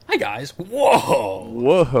guys. Whoa.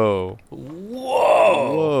 Whoa.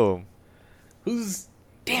 Whoa. Who's...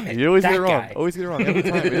 Damn it. You always get it wrong. Guy. Always get it wrong. Every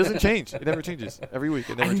time. It doesn't change. It never changes. Every week,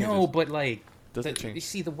 it never changes. I know, but like... Doesn't change. You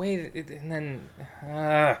see the way that and then...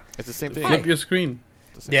 it's the same thing. Flip your screen.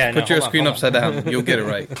 Yeah, Put your screen upside down. You'll get it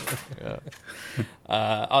right. Yeah.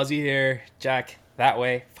 Ozzy here. Jack, that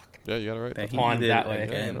way. Fuck. Yeah, you got it right. Juan, that way.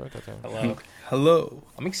 Yeah, you got it right that time. Hello. Hello.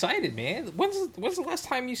 I'm excited, man. When's the last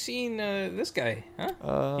time you seen this guy?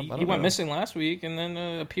 Huh? He went missing last week, and then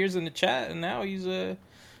appears in the chat, and now he's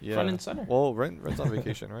front and center. Well, Ren's on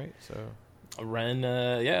vacation, right? So Ren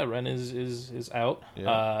is out.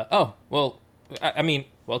 Yeah. I mean,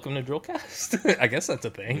 welcome to Drillcast. I guess that's a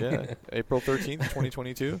thing. yeah, April 13th,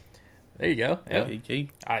 2022. There you go. Yeah. Okay.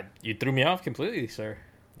 You threw me off completely, sir.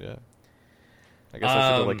 Yeah. I guess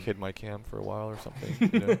I should have hid my cam for a while or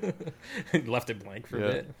something. You know? Left it blank for a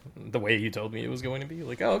bit. The way you told me it was going to be,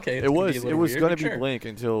 like, oh, okay. It was going to be sure. blank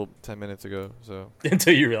until 10 minutes ago. So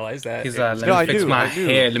until you realized that. He's like, let me fix my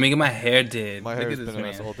hair. Let me get my hair did. My hair's been a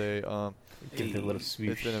mess all day. Get the little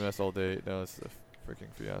swoosh. It's been a mess all day. No, it's a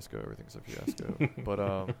freaking fiasco. Everything's a fiasco. But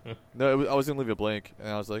no, I was gonna leave it blank, and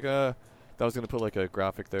I was like, that was gonna put like a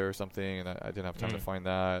graphic there or something, and I didn't have time to find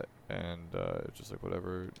that, and it's just like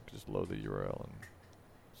whatever, just load the URL and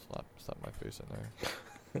slap my face in there.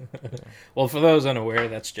 Yeah. Well, for those unaware,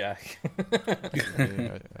 that's Jack.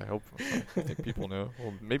 I hope. I think people know.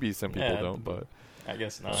 Well, maybe some people don't, but I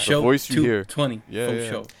guess not. Show the voice you hear. 20. Yeah.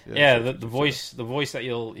 Show. The voice that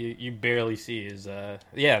you barely see is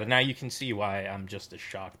now you can see why I'm just as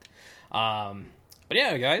shocked. But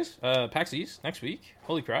yeah, guys, PAX East next week.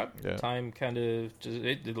 Holy crap! Yeah. Time kind of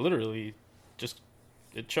it literally just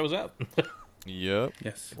it shows up. Yep.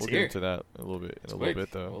 Yes. We'll get into that a little bit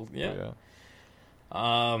though. Well, yeah.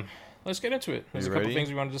 Let's get into it. There's a couple ready? things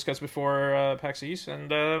we want to discuss before PAX East, and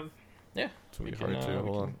yeah. It's gonna be hard to.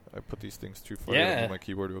 Hold on. I put these things too far Yeah. on my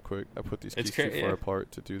keyboard real quick. I put these keys It's too far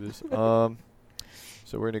apart to do this. So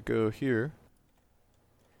we're gonna go here.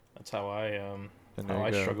 That's how I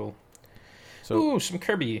go. struggle. So Ooh, some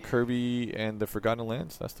Kirby. Kirby and the Forgotten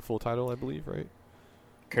Lands. That's the full title, I believe, right?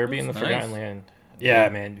 Kirby and the That's Forgotten nice. Land. Yeah,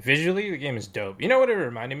 man. Visually, the game is dope. You know what it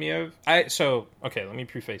reminded me of? Okay, let me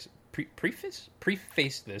preface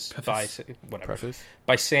this by whatever. Preface.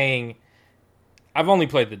 By saying I've only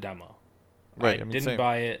played the demo. Right. I I mean, didn't same.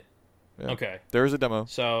 buy it. Yeah. Okay. There is a demo.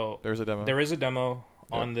 So There is a demo. there is a demo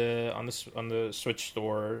Yeah. on the Switch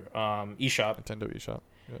store eShop. Nintendo eShop.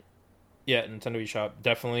 Yep. Yeah, Nintendo eShop.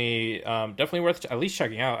 Definitely worth at least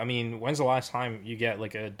checking out. I mean, when's the last time you get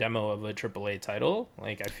like a demo of a AAA title?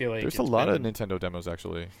 Like, I feel like There's a lot of Nintendo demos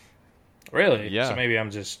actually. Really? Yeah. So maybe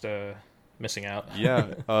I'm just missing out.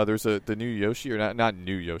 Yeah. There's the new Yoshi, or not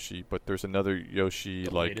new Yoshi, but there's another Yoshi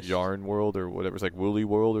The like latest. Yarn World or whatever. It's like Woolly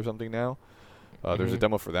World or something now. There's a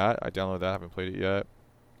demo for that. I downloaded that. I haven't played it yet.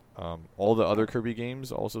 All the other Kirby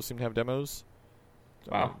games also seem to have demos.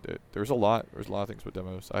 Wow. There's a lot. There's a lot of things with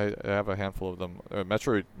demos. I have a handful of them.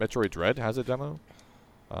 Metroid Dread has a demo.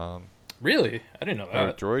 Really? I didn't know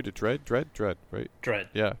that. Dread, right? Dread.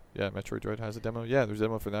 Yeah. Metroid Dread has a demo. Yeah, there's a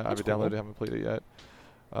demo for that. I That's haven't downloaded cool. it, haven't played it yet.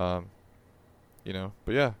 But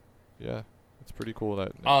yeah, it's pretty cool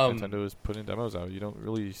that Nintendo is putting demos out. You don't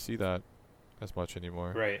really see that as much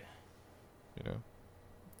anymore. Right. You know.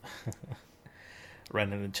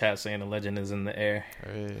 Ren in the chat saying the legend is in the air.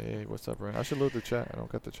 Hey, what's up, Ryan? I should load the chat. I don't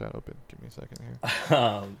got the chat open. Give me a second here.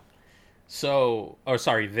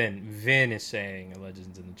 Vin. Vin is saying a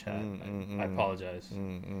legend's in the chat. I apologize.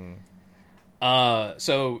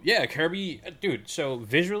 Kirby, dude. So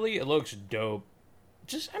visually, it looks dope.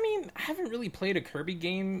 I haven't really played a Kirby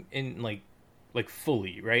game in like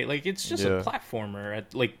fully, right? Like, it's just a platformer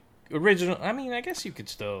at like original. I mean, I guess you could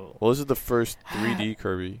still. Well, this is the first 3D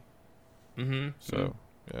Kirby. Mm-hmm. So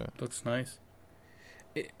yeah, Looks nice.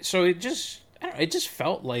 It just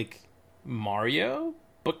felt like Mario,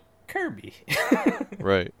 but Kirby.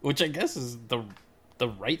 right. Which I guess is the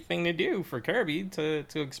right thing to do for Kirby to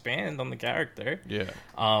expand on the character. Yeah.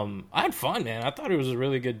 I had fun, man. I thought it was a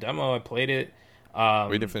really good demo. I played it.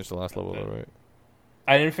 We didn't finish the last level though, right?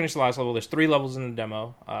 I didn't finish the last level. There's 3 levels in the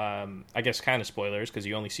demo. I guess kind of spoilers because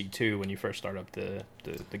you only see 2 when you first start up the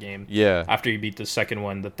game. Yeah. After you beat the second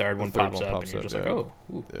one, the third one pops up, and you're just like, oh.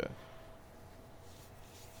 Ooh.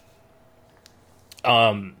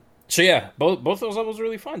 Yeah. So yeah, both those levels are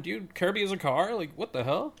really fun, dude. Kirby is a car, like what the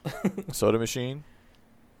hell? Soda machine.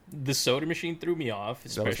 The soda machine threw me off, That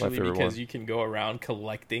was my especially favorite because one. you can go around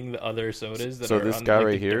collecting the other sodas that So are this on guy like,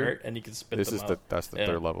 right the here, dirt, and you can spit This them is out. that's the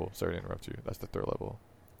third level. Sorry to interrupt you. That's the third level.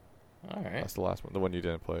 All right. That's the last one. The one you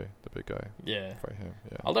didn't play, the big guy. Yeah. Fight him.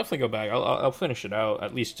 Yeah. I'll definitely go back. I'll finish it out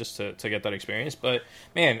at least just to get that experience. But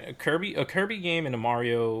man, a Kirby game in a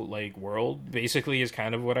Mario like world basically is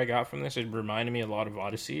kind of what I got from this. It reminded me a lot of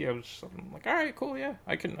Odyssey. I'm like, all right, cool, yeah,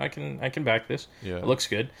 I can back this. Yeah. It looks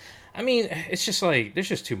good. I mean, it's just like there's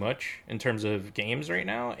just too much in terms of games right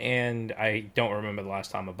now, and I don't remember the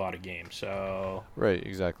last time I bought a game. So right,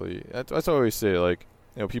 exactly. That's what I always say. Like,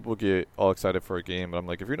 people get all excited for a game, but I'm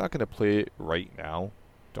like, if you're not going to play it right now,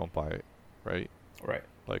 don't buy it, right? Right.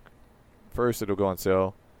 Like, first it'll go on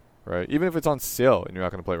sale, right? Even if it's on sale and you're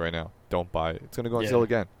not going to play it right now, don't buy it. It's going to go on sale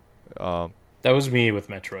again. That was me with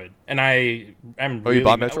Metroid, and I'm. Oh, you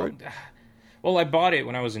bought Metroid? Well, I bought it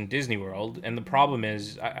when I was in Disney World, and the problem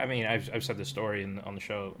is, I mean, I've said this story on the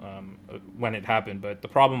show when it happened, but the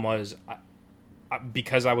problem was,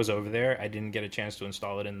 because I was over there, I didn't get a chance to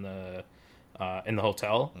install it in the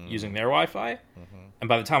hotel using their Wi-Fi, and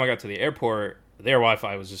by the time I got to the airport, their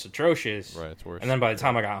Wi-Fi was just atrocious. Right, it's worse. And then by the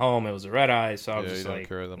time I got home, it was a red eye, so I was just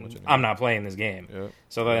like, I'm not playing this game. Yeah.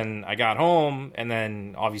 So then I got home, and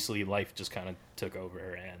then obviously life just kind of took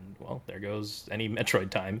over, and well, there goes any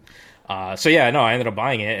Metroid time. So yeah, no, I ended up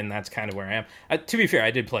buying it, and that's kind of where I am. To be fair, I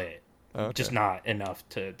did play it, just not enough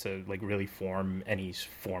to like really form any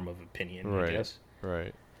form of opinion. Right. I guess.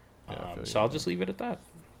 Right. Yeah, so I'll just leave it at that.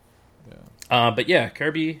 Yeah. But yeah,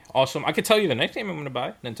 Kirby, awesome. I could tell you the next game I'm going to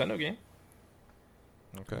buy, Nintendo game.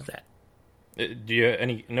 Okay. What's that? Do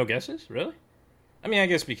you no guesses? Really? I mean, I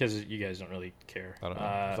guess because you guys don't really care. I don't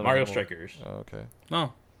know. Mario Strikers. Oh, okay.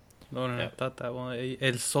 No, I thought that one.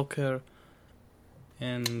 El Soccer,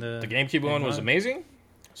 and the GameCube one was amazing.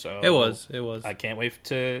 So it was. I can't wait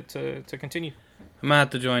to continue. I'm gonna have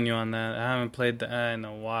to join you on that. I haven't played that in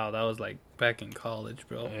a while. That was like back in college,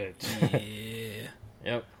 bro. Yeah.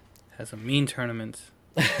 Yep. Had some mean tournaments.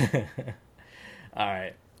 All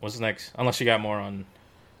right. What's next? Unless you got more on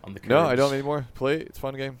the curves. No, I don't anymore. Play it. It's a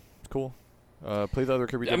fun game. It's cool. Play the other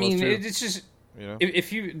Kirby demos too. It's just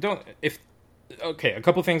if you don't okay, a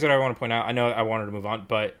couple things that I want to point out. I know I wanted to move on,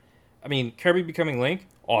 but I mean, Kirby becoming Link,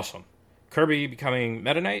 awesome. Kirby becoming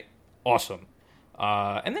Meta Knight, awesome.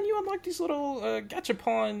 And then you unlock these little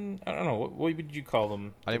gachapon. I don't know what would you call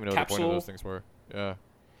them. I didn't even know what the point of those things were. Yeah,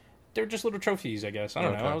 they're just little trophies, I guess. I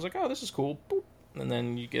don't know. I was like, oh, this is cool. Boop. And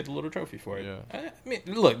then you get a little trophy for it. Yeah. I mean,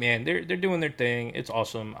 look, man, they're doing their thing. It's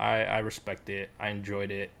awesome. I respect it. I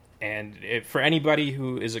enjoyed it. And for anybody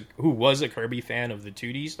who was a Kirby fan of the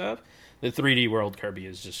 2D stuff, the 3D world Kirby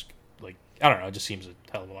is just like, I don't know. It just seems a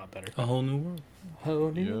hell of a lot better. A whole new world.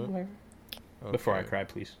 Whole new world. Okay. Before I cry,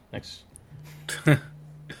 please. Next.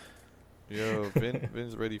 Yo,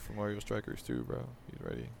 Vin's ready for Mario Strikers too, bro. He's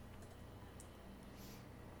ready.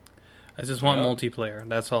 I just want multiplayer.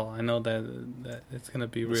 That's all. I know that it's gonna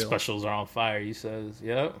be real. Specials are on fire. He says,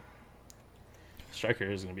 "Yep." Striker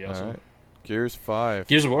is gonna be awesome. Right. Gears 5.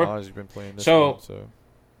 Gears of War. You've been playing this so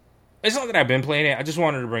it's not that I've been playing it. I just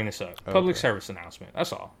wanted to bring this up. Public service announcement.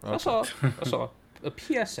 That's all. That's all. That's all. A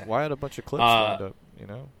PSA. Why had a bunch of clips lined up? You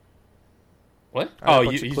know. What? Oh,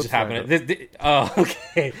 you just happened to... Oh,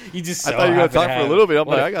 okay. You just I thought you were going to talk for a little bit. I'm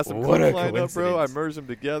like, I got some clips lined up, bro. I merged them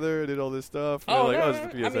together, did all this stuff. Oh, like,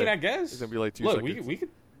 no, I mean, I guess. It's going to be like 2 seconds. Look, we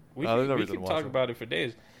could talk about it for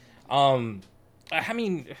days. I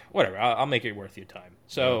mean, whatever. I'll make it worth your time.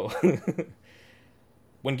 So,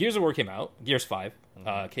 when Gears of War came out, Gears 5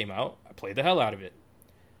 came out, I played the hell out of it.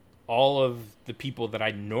 All of the people that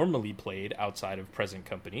I normally played outside of Present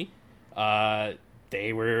Company,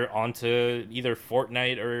 they were onto either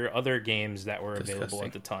Fortnite or other games that were available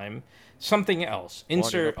at the time. Something else.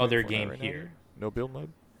 Insert other game here. No build mode?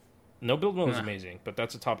 No build mode is amazing, but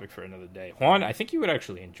that's a topic for another day. Juan, I think you would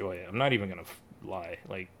actually enjoy it. I'm not even going to lie.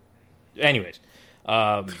 Anyways.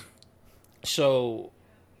 So,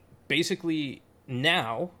 basically,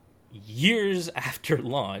 now, years after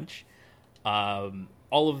launch,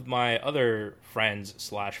 all of my other friends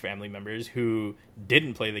 / family members who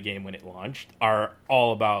didn't play the game when it launched are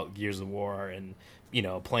all about Gears of War and,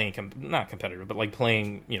 playing, not competitive, but like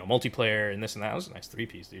playing, multiplayer and this and that. It was a nice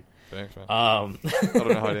 3-piece, dude. Thanks, man. I don't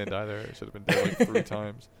know how I didn't die there. It should have been dead like 3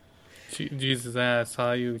 times. Jesus ass,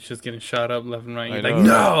 saw you just getting shot up left and right. You're like,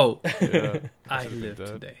 no! Yeah, I live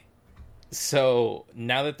today. So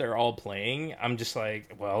now that they're all playing, I'm just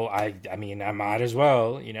like, well, I mean, I might as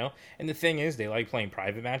well, And the thing is, they like playing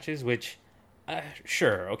private matches, which,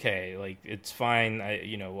 sure, okay, like it's fine.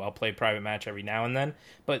 I'll play private match every now and then,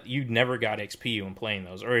 but you never got XP when playing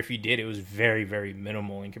those, or if you did, it was very, very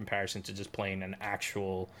minimal in comparison to just playing an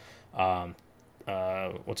actual,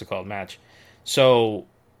 match. So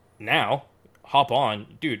now, hop on,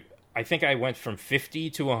 dude. I think I went from 50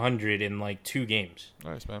 to 100 in like 2 games.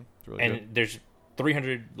 Nice, man. It's really and good. There's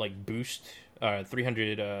 300 like boost,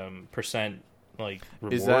 300 percent like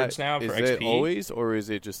rewards now for XP. Is it always, or is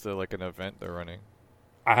it just like an event they're running?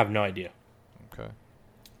 I have no idea. Okay.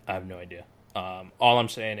 I have no idea. All I'm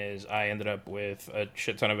saying is I ended up with a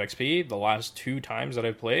shit ton of XP the last 2 times that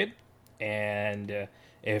I've played, and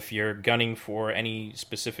if you're gunning for any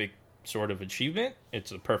specific sort of achievement,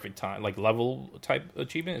 it's a perfect time. Like level type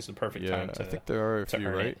achievement is the perfect time to. I think there are a few,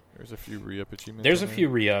 right? It. There's a few re-up achievements. There's a few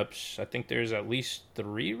re-ups. I think there's at least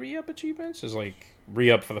 3 re-up achievements. There's like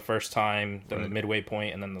re-up for the first time, then the midway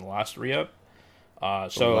point, and then the last re-up.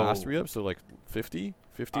 So the last re-up, so like 50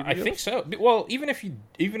 re-ups? I think so. Well, even if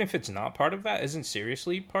it's not part of that, isn't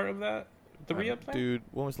seriously part of that the re-up thing? Dude,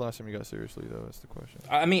 when was the last time you got seriously though? That's the question.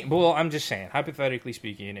 I mean, well, I'm just saying, hypothetically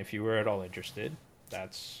speaking, if you were at all interested,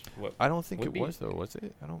 that's what. I don't think it was though. Was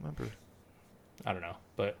it? I don't remember. I don't know,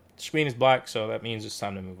 but the screen is black, so that means it's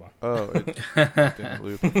time to move on. Oh, it didn't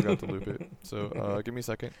loop. I forgot to loop it. So, give me a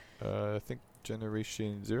second. I think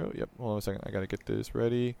Generation 0. Yep. Hold on a second. I gotta get this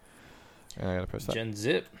ready. And I gotta press that. Gen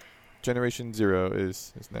Zip. Generation 0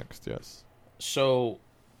 is next. Yes. So,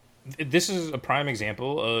 this is a prime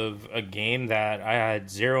example of a game that I had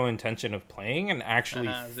zero intention of playing and actually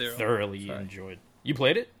thoroughly enjoyed. You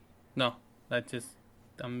played it? No,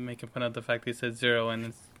 I'm making fun of the fact they said 0 and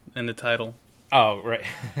it's in the title. Oh, right.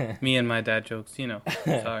 Me and my dad jokes,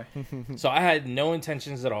 Sorry. So I had no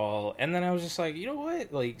intentions at all. And then I was just like, you know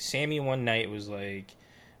what? Like, Sammy one night was like,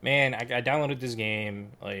 man, I downloaded this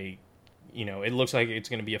game. Like, it looks like it's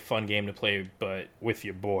going to be a fun game to play, but with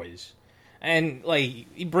your boys. And, like,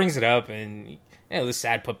 he brings it up and, the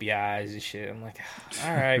sad puppy eyes and shit. I'm like,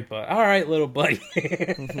 all right, little buddy.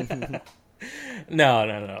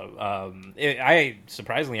 No. I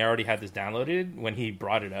surprisingly already had this downloaded when he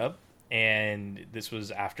brought it up. And this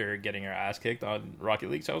was after getting our ass kicked on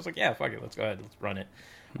Rocket League. So I was like, yeah, fuck it. Let's go ahead. Let's run it.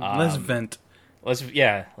 Let's vent. Let's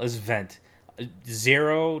vent.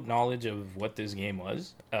 Zero knowledge of what this game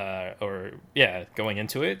was. Going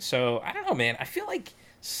into it. So, I don't know, man. I feel like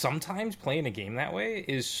sometimes playing a game that way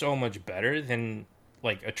is so much better than,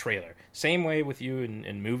 like, a trailer. Same way with you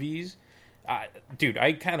in movies. Dude,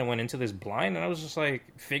 I kind of went into this blind, and I was just, like,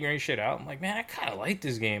 figuring shit out. I'm like, man, I kind of like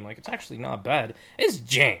this game. Like, it's actually not bad. It's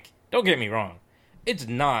jank. Don't get me wrong. It's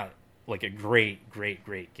not, like, a great, great,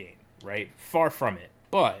 great game, right? Far from it.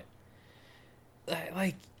 But,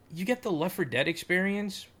 like, you get the Left 4 Dead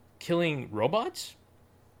experience killing robots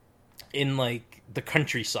in, like, the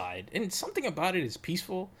countryside. And something about it is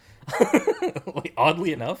peaceful, like,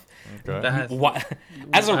 oddly enough. Okay. As a robot,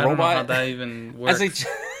 I don't know how that even works.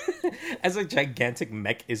 As a gigantic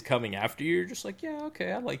mech is coming after you, you're just like, yeah,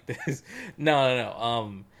 okay, I like this.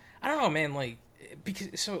 No. I don't know, man. Like,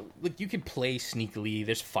 because you could play sneakily.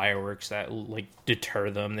 There's fireworks that like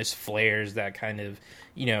deter them. There's flares that kind of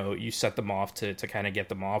you set them off to kind of get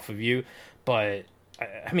them off of you. But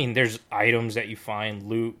I mean, there's items that you find,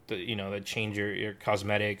 loot that that change your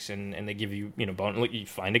cosmetics, and they give you bonus. You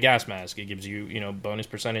find a gas mask, it gives you bonus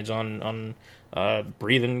percentage on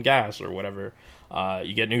breathing gas or whatever.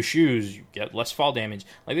 You get new shoes, you get less fall damage.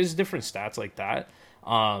 Like there's different stats like that.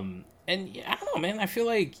 And I don't know, man. I feel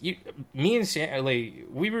like me and Sam, like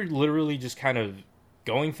we were literally just kind of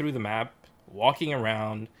going through the map, walking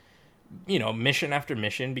around. Mission after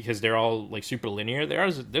mission, because they're all like super linear.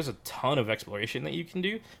 There's a ton of exploration that you can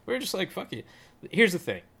do. We're just like, fuck it. Here's the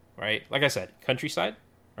thing, right? Like I said, countryside,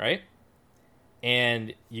 right?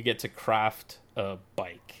 And you get to craft a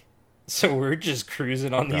bike. So we're just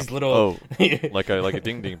cruising on these little like a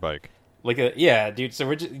ding ding bike. Dude. So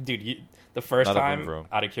we're just the first Not time,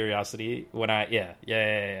 out of curiosity, when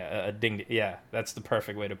a ding, that's the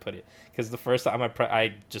perfect way to put it. Because the first time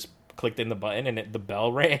I just clicked in the button and the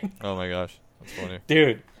bell rang. Oh my gosh, that's funny,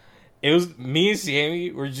 dude. It was me and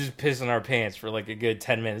Sammy were just pissing our pants for like a good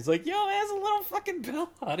 10 minutes. Like, yo, it has a little fucking bell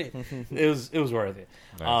on it. It was worth it.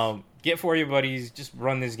 Nice. Get 4 of your buddies, just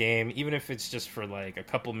run this game, even if it's just for like a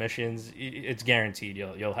couple missions. It's guaranteed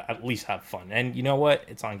you'll at least have fun. And you know what?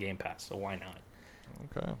 It's on Game Pass, so why not?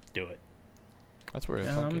 Okay, do it. That's where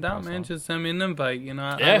I'm down, man. Just send me an invite.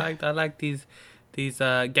 I like these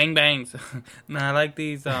gangbangs. I like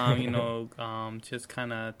these just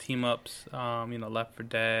kind of team ups. Left 4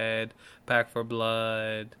 Dead, Back 4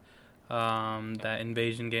 Blood, that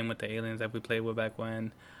invasion game with the aliens that we played with back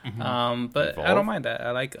when. Mm-hmm. But Evolve? I don't mind that.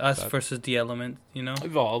 I like Us versus the Element.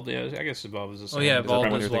 Evolved. Yeah, I guess Evolve is the same. Oh yeah, Evolve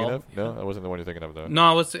as well. No, that wasn't the one you're thinking of though.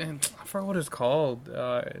 No, I forgot what it's called.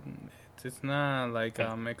 It's not like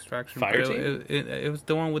Extraction. Fire but Team? it was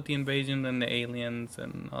the one with the invasion and the aliens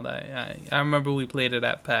and all that. I remember we played it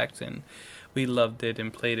at PAX and we loved it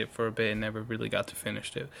and played it for a bit and never really got to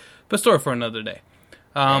finish it. But story for another day.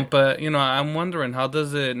 Right. But I'm wondering, how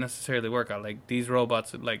does it necessarily work out? Like, these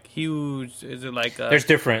robots, like, huge? Is it like there's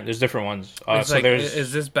different ones. So like,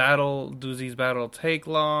 is this battle? Do these battles take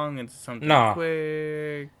long? Is it something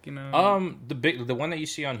quick? The one that you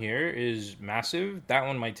see on here is massive. That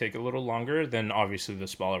one might take a little longer than obviously the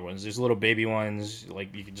smaller ones. There's little baby ones,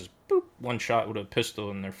 like you can just boop one shot with a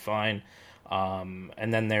pistol and they're fine.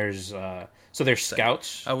 And then there's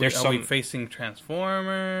scouts. Are we facing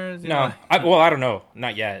Transformers? No, I don't know.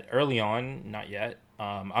 Not yet. Early on, not yet.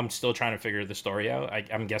 I'm still trying to figure the story out.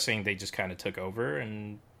 I'm guessing they just kind of took over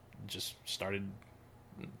and just started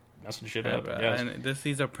messing shit up. Yes. And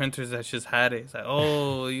these are printers that just had it. It's like,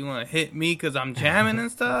 oh, you want to hit me because I'm jamming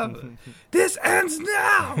and stuff? This ends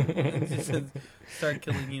now! Start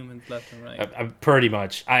killing humans left and right. Pretty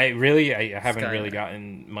much. I haven't really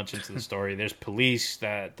gotten much into the story. There's police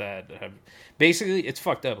that have... Basically, it's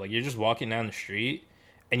fucked up. Like, you're just walking down the street,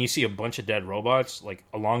 and you see a bunch of dead robots, like,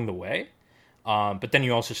 along the way. But then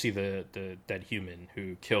you also see the dead human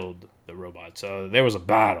who killed the robot. So there was a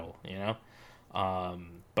battle, you know?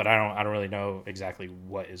 But I don't really know exactly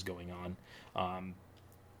what is going on.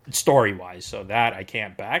 Story-wise, so that I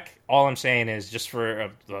can't back. All I'm saying is, just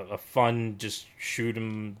for a fun, just shoot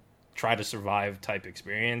 'em, try to survive type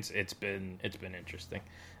experience, it's been interesting.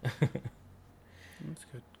 That's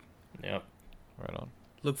good. Yep. Right on.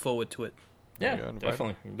 Look forward to it. Yeah,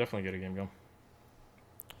 definitely get a game going.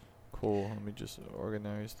 Cool. Let me just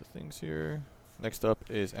organize the things here. Next up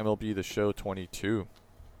is MLB The Show 22.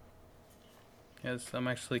 Yes, I'm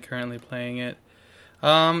actually currently playing it.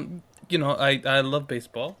 I love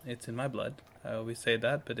baseball. It's in my blood. I always say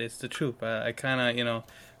that, but it's the truth. I kind of,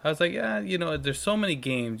 I was like, yeah, there's so many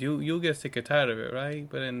games. You'll get sick or tired of it,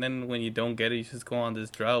 right? And then when you don't get it, you just go on this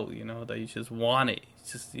drought, that you just want it.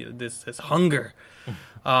 It's just this hunger.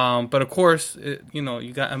 But of course,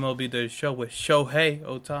 you got MLB The Show with Shohei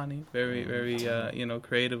Ohtani. Very, very,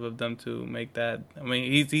 creative of them to make that. I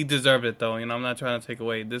mean, he deserved it, though. I'm not trying to take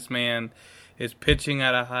away. This man is pitching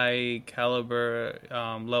at a high caliber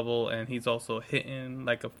level, and he's also hitting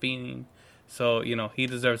like a fiend. So, he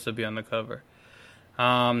deserves to be on the cover.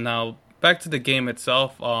 Now, back to the game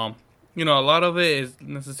itself. A lot of it is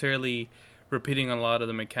necessarily repeating a lot of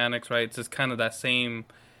the mechanics, right? It's just kind of that same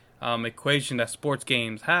equation that sports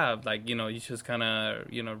games have. Like, you just kind of,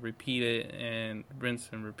 repeat it and rinse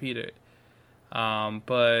and repeat it.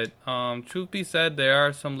 But truth be said, there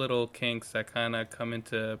are some little kinks that kind of come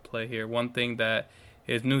into play here. One thing that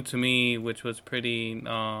is new to me, which was pretty,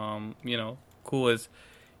 cool, is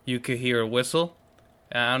you could hear a whistle.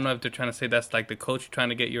 I don't know if they're trying to say that's like the coach trying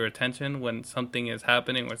to get your attention when something is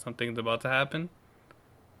happening or something's about to happen.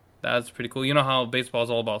 That's pretty cool. You know how baseball is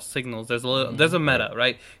all about signals. There's a meta,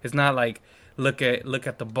 right? It's not like look at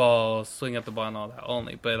the ball, swing at the ball and all that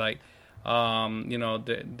only, but like.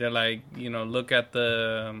 They're like, look at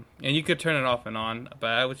the, and you could turn it off and on, but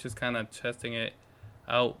I was just kind of testing it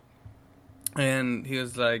out, and he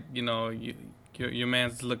was like, your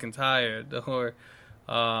man's looking tired, or,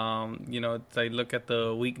 it's like, look at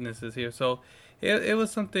the weaknesses here. So it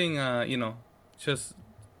was something, just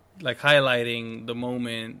like highlighting the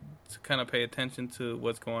moment to kind of pay attention to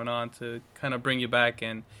what's going on, to kind of bring you back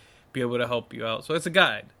and be able to help you out. So it's a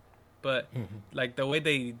guide. But like the way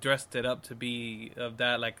they dressed it up to be of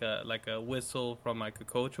that, like a whistle from like a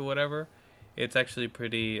coach or whatever, it's actually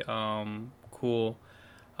pretty cool.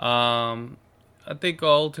 I think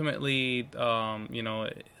ultimately,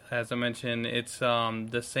 as I mentioned, it's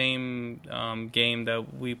the same game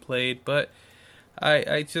that we played, but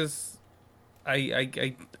I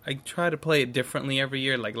try to play it differently every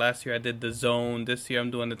year. Like last year I did the zone. This year I'm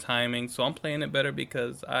doing the timing, so I'm playing it better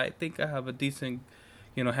because I think I have a decent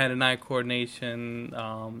hand and eye coordination,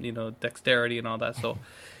 dexterity and all that. So,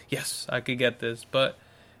 yes, I could get this. But,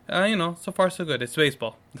 so far so good. It's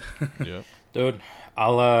baseball. Yeah. Dude,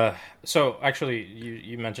 I'll, so actually,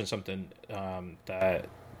 you mentioned something that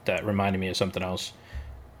reminded me of something else.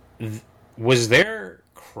 Was there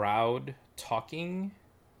crowd talking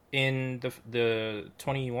in the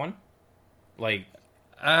 21? Like...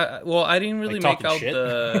 well, I didn't really like make out shit?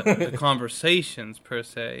 the conversations per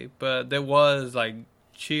se, but there was like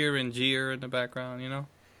cheer and jeer in the background,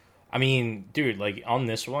 I mean, dude, like on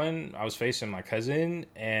this one, I was facing my cousin,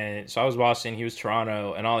 and so I was Boston, he was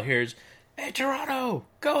Toronto, and all I hear is, "Hey, Toronto,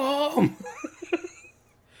 go home."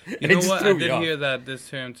 You know what? I did hear that this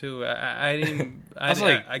term too. I didn't. I was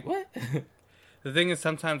like, what? The thing is,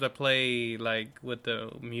 sometimes I play like with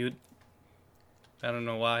the mute I don't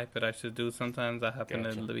know why, but I should do it sometimes. I happen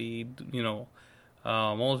to be,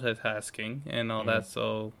 multitasking and all that,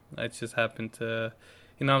 so I just happened to,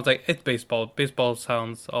 I was like, it's baseball. Baseball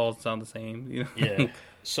all sound the same. Yeah.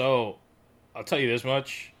 So, I'll tell you this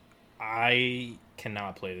much. I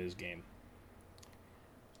cannot play this game.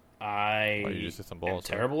 You just hit some balls,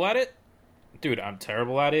 am terrible at it. Dude, I'm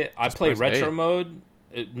terrible at it. I play retro mode.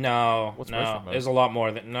 No, there's a lot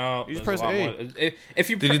more than no. You just press A. If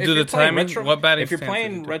you did you do the timing? What batting? If you're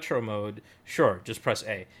playing retro mode, sure, just press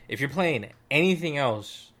A. If you're playing anything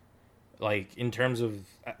else, like in terms of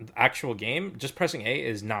actual game, just pressing A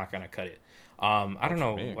is not gonna cut it. I don't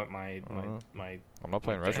know what my. I'm not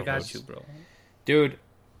playing retro mode. I got you, bro. Dude,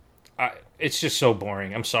 it's just so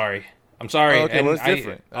boring. I'm sorry. Oh, okay, well, that's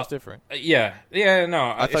different. That's different. Yeah,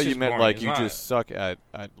 no. I thought you meant boring. like you just suck at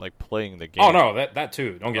like playing the game. Oh no, that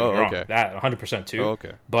too. Don't get me wrong. Okay. That 100% too. Oh,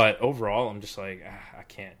 okay. But overall, I'm just like I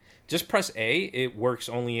can't. Just press A. It works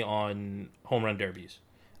only on home run derbies.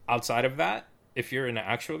 Outside of that, if you're in an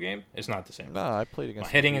actual game, it's not the same. Nah, I played against.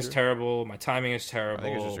 My hitting is terrible. My timing is terrible. I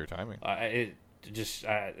think it's just your timing.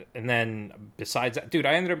 And then besides that, dude,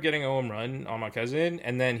 I ended up getting a home run on my cousin,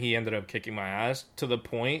 and then he ended up kicking my ass to the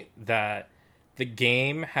point that the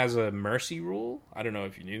game has a mercy rule. I don't know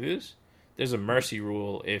if you knew this. There's a mercy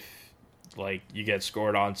rule if like you get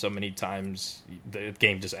scored on so many times, the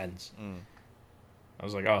game just ends. I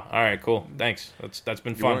was like, oh, all right, cool, thanks. That's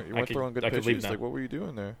been fun. You weren't throwing good pitches. Like, what were you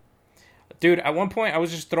doing there? Dude, at one point I was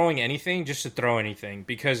just throwing anything just to throw anything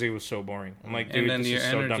because it was so boring. I'm like, dude, this is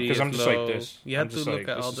so dumb. Because I'm just like this. You have to look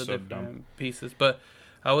at all the different pieces. But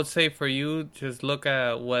I would say for you, just look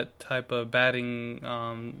at what type of batting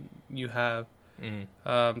you have.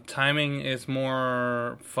 Timing is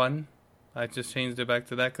more fun. I just changed it back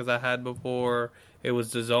to that because I had before it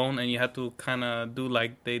was the zone, and you had to kind of do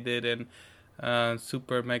like they did in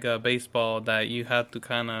Super Mega Baseball, that you have to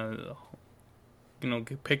kind of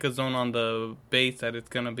pick a zone on the base that it's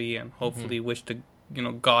gonna be, and hopefully wish to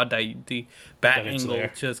God that the bat angle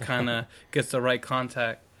just kind of gets the right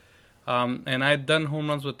contact. And I'd done home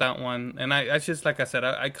runs with that one, and I just, like I said,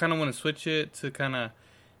 I kind of want to switch it to kind of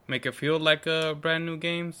make it feel like a brand new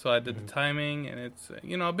game. So I did the timing, and it's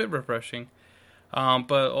a bit refreshing.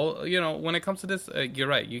 But when it comes to this, you're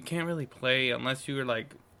right. You can't really play unless you're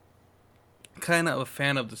like kind of a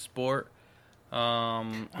fan of the sport. But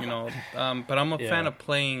I'm a fan of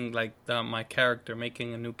playing like my character,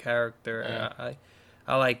 making a new character.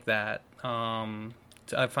 I like that.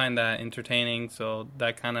 I find that entertaining, so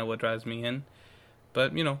that kind of what drives me in.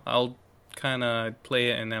 But I'll kind of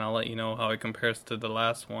play it, and then I'll let you know how it compares to the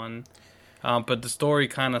last one. But the story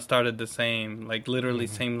kind of started the same, like literally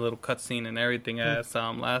same little cutscene and everything as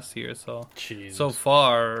last year. So Jesus. So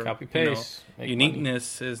far, copy paste,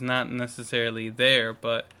 uniqueness is not necessarily there,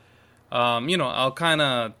 but. I'll kind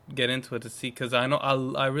of get into it to see, because I know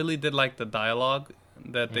I really did like the dialogue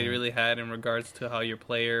that they really had in regards to how your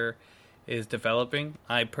player is developing.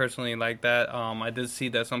 I personally like that. I did see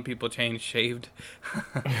that some people shaved,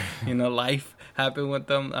 life happened with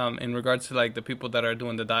them in regards to like the people that are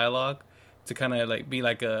doing the dialogue, to kind of like be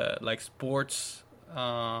like sports,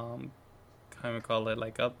 kind of call it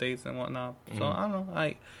like updates and whatnot. So I don't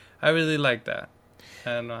know. I really like that,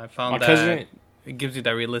 and I found that. It gives you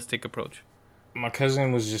that realistic approach. My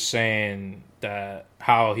cousin was just saying that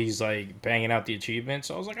how he's like banging out the achievements.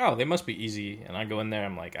 So I was like, oh, they must be easy. And I go in there,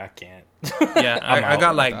 I'm like, I can't. Yeah, I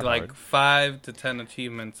got like 5 to 10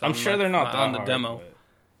 achievements. I'm sure they're not on the hard, demo.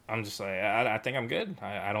 I'm just like, I think I'm good.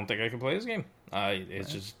 I don't think I can play this game.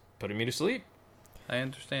 It's just putting me to sleep. I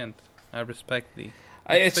understand. I respect thee.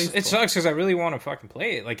 It sucks because I really want to fucking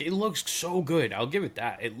play it. Like, it looks so good. I'll give it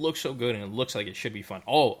that. It looks so good, and it looks like it should be fun.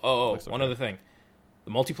 One other thing. The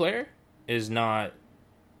multiplayer is not.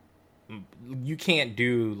 You can't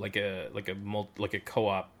do like a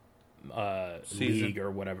co-op league or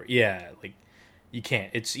whatever. Yeah, like you can't.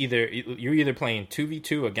 It's you're either playing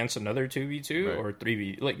 2v2 against another 2v2 right. or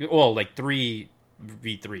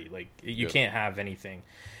 3v3. Like you can't have anything.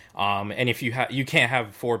 And if you can't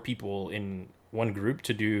have 4 people in one group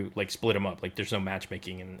to do like split them up. Like there's no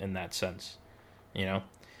matchmaking in that sense,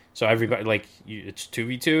 So everybody, like, it's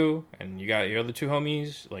 2v2, and you got your other 2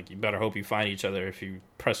 homies. Like, you better hope you find each other if you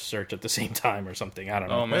press search at the same time or something. I don't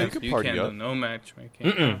know. Oh man, you can't do no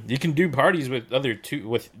matchmaking. You can do parties with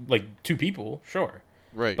with 2 people, sure.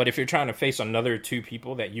 Right. But if you're trying to face another 2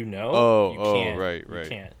 people that you can't. Right. You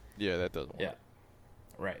can't. Yeah, that doesn't work. Yeah.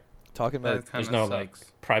 Right. Talking about there's no like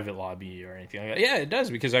private lobby or anything like that. Yeah, it does,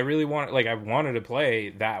 because I really I wanted to play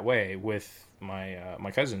that way with my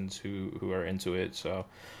my cousins who are into it. So.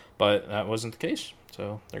 But that wasn't the case,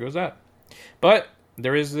 so there goes that. But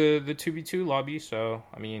there is the 2v2 lobby. So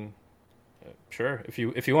I mean, sure, if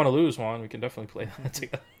you want to lose one, we can definitely play that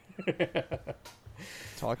together.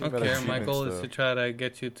 Talking about achievements, my goal is to try to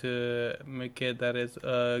get you to make it that is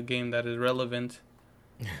a game that is relevant.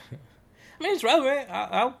 I mean, it's relevant.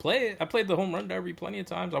 I'll play it. I played the Home Run Derby plenty of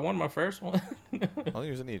times. I won my first one. I don't think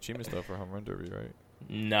there's any achievements though for Home Run Derby, right?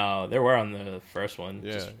 No, there were on the first one.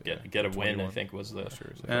 Yeah, just get a win, I think was the.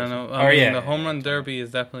 I don't know. I mean, the Home Run Derby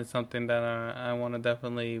is definitely something that I want to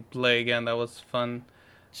definitely play again. That was fun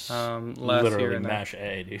last literally year. Mash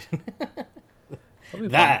A,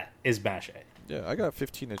 dude. That is Mash A. Yeah, I got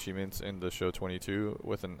 15 achievements in the show 22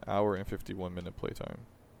 with an hour and 51 minute playtime.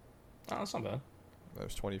 Oh, that's not bad.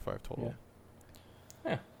 There's 25 total.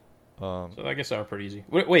 Yeah. So I guess that was pretty easy.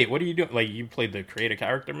 Wait, what are you doing? Like, you played the create a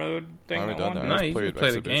character mode thing? I haven't done that. No, you just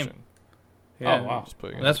played a game. Yeah. Oh, wow.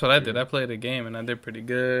 That's what I did. I played a game, and I did pretty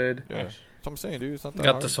good. Yeah. That's what I'm saying, dude. It's not that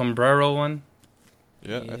got hard. the sombrero one.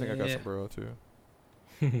 Yeah, I think I got sombrero, too.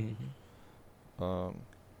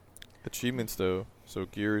 Achievements, though. So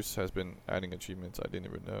Gears has been adding achievements I didn't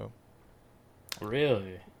even know.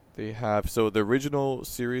 Really? They have... So the original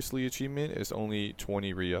Seriously achievement is only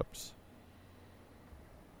 20 re-ups.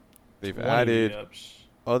 They've added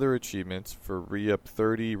other achievements for re-up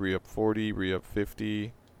 30, re-up 40, re-up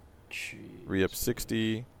 50, re-up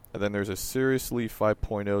 60. And then there's a Seriously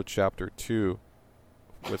 5.0 Chapter 2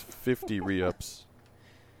 with 50 re-ups.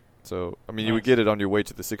 So, I mean, you would get it on your way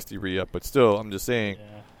to the 60 re-up, but still, I'm just saying... Yeah.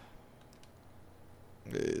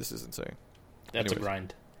 This is insane. That's a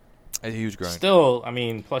grind. A huge grind. Still, I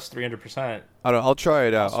mean, plus 300%. I don't know. I'll try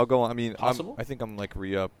it out. I'll go on. I mean, possible? I think I'm like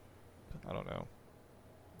re-up. I don't know.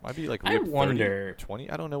 Might be like I re-up wonder 30, 20.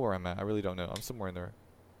 I don't know where I'm at. I really don't know. I'm somewhere in there.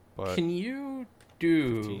 But can you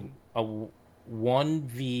do 15? a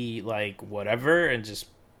 1v like whatever and just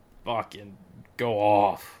fucking go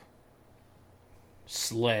off?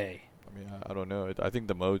 Slay. I mean, I don't know. I think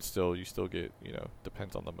the mode you still get,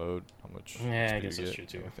 depends on the mode, how much. Yeah, I guess that's true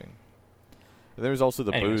too. Everything. And there's also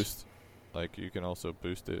the boost. Like, you can also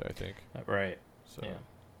boost it, I think. Right. So. Yeah.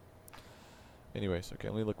 Anyways, okay,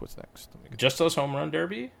 let me look what's next. Just Us Home Run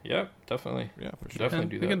Derby? Yep, definitely. Yeah, for sure. Definitely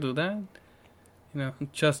do that. We can do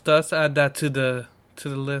that. Just Us, add that to the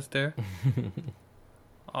list there.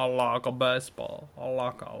 I like a baseball. I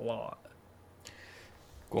like a lot.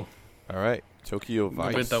 Cool. All right. Tokyo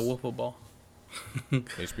Vice. With the wiffle ball.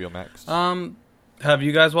 HBO Max. Have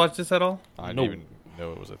you guys watched this at all? I didn't even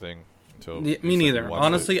know it was a thing until me neither.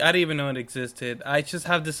 Honestly, I didn't even know it existed. I just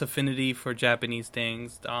have this affinity for Japanese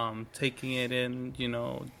things. Taking it in,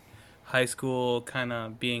 high school, kind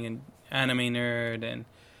of being an anime nerd, and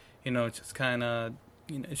just kind of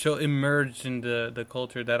emerged into the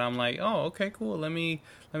culture that I'm like, oh, okay, cool. Let me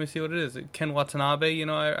see what it is. Ken Watanabe,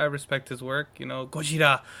 I respect his work.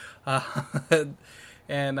 Gojira.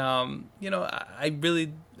 And I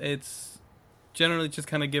really, it's generally just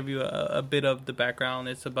kind of give you a bit of the background.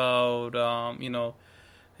 It's about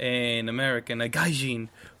an American, a gaijin,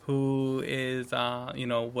 who is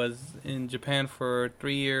was in Japan for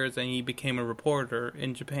 3 years, and he became a reporter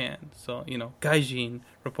in Japan. So gaijin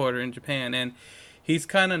reporter in Japan, and he's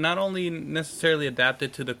kind of not only necessarily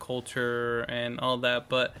adapted to the culture and all that,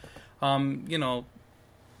 but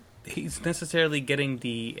he's necessarily getting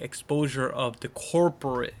the exposure of the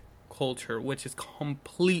corporate culture, which is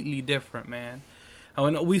completely different, man. I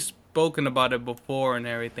mean, we've spoken about it before and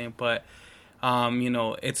everything, but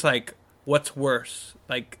it's like, what's worse,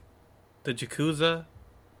 like the Yakuza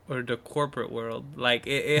or the corporate world? Like,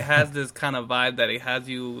 it has this kind of vibe that it has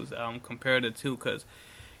you compared it to, because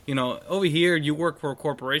over here you work for a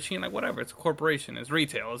corporation, like whatever, it's a corporation, it's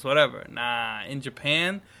retail, it's whatever. Nah, in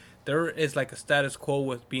Japan there is like a status quo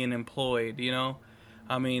with being employed,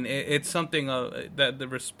 I mean, it's something that the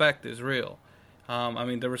respect is real. I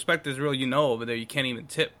mean, the respect is real, over there. You can't even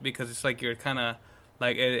tip because it's like you're kind of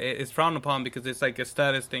like, it's frowned upon because it's like a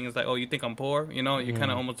status thing. It's like, oh, you think I'm poor? You're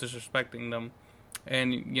kind of almost disrespecting them.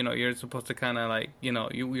 And, you're supposed to kind of like,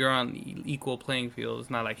 you're on equal playing field. It's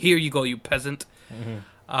not like, here you go, you peasant.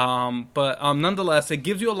 Mm-hmm. But nonetheless, it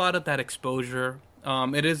gives you a lot of that exposure.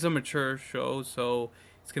 It is a mature show, so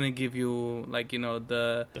it's gonna give you like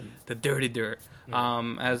the dirty dirt.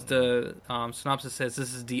 As the synopsis says,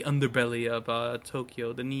 this is the underbelly of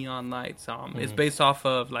Tokyo, the neon lights. It's based off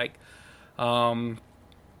of like early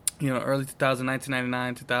 2000,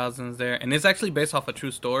 1999, 2000s there, and it's actually based off a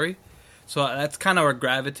true story. So that's kind of what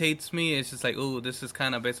gravitates me. It's just like, ooh, this is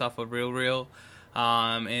kind of based off of real,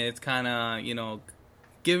 and it's kind of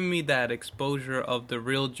giving me that exposure of the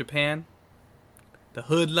real Japan. The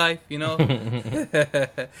hood life, and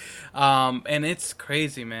it's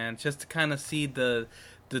crazy, man. Just to kind of see the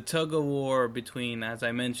the tug of war between, as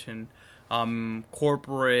I mentioned,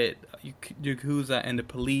 corporate Yakuza and the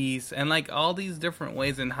police, and like all these different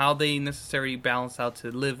ways and how they necessarily balance out to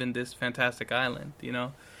live in this fantastic island, you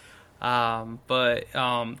know. But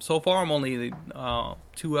so far I'm only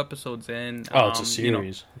 2 episodes in. Oh, it's a series. You know,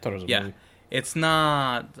 I thought it was a movie. It's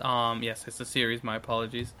not. Yes, it's a series. My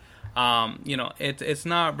apologies. You know, it's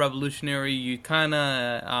not revolutionary. You kind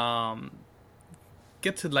of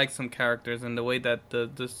get to like some characters and the way that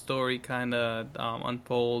the story kind of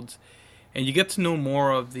unfolds, and you get to know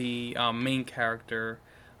more of the main character,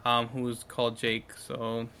 who's called Jake.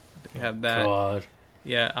 So you have that. God.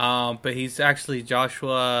 Yeah. But he's actually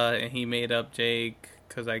Joshua, and he made up Jake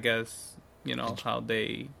because I guess you know how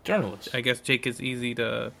they journalists. I guess Jake is easy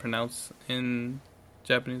to pronounce in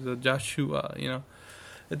Japanese. Joshua, you know.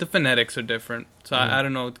 The phonetics are different, so I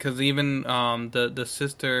don't know, because even the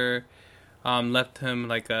sister left him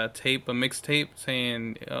like a mixtape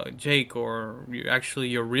saying Jake, or actually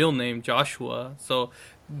your real name Joshua. So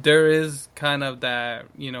there is kind of that,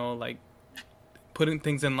 you know, like putting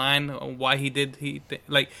things in line on why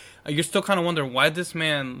like you're still kind of wondering why this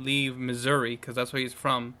man leave Missouri, because that's where he's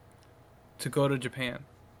from, to go to Japan.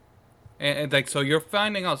 And like, so you're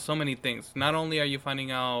finding out so many things. Not only are you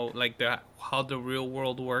finding out like how the real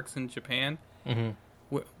world works in Japan,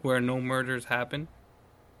 where no murders happen.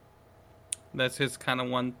 That's just kind of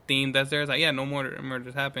one theme that's there. It's like, yeah, no more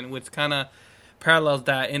murders happen, which kind of parallels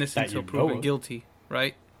that innocent until proven guilty,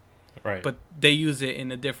 right? Right. But they use it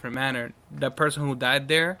in a different manner. The person who died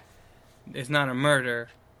there is not a murder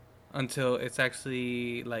until it's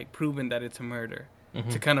actually like proven that it's a murder,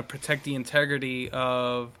 to kind of protect the integrity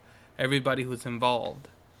of everybody who's involved.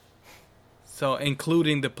 So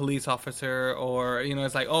including the police officer, or you know,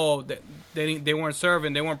 it's like, oh, they weren't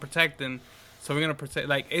serving, they weren't protecting, so we're gonna protect.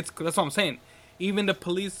 Like, that's what I'm saying. Even the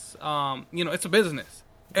police, you know, it's a business.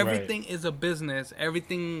 Everything is a business.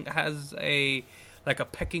 Everything has a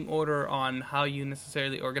pecking order on how you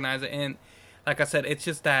necessarily organize it. And like I said, it's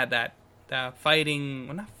just that fighting.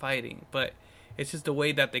 Well, not fighting, but it's just the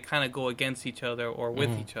way that they kind of go against each other or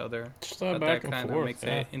with each other. Just that kind of makes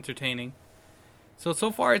it entertaining. So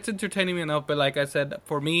far it's entertaining enough, but like I said,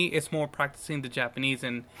 for me, it's more practicing the Japanese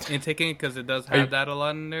and taking it, because it does have that a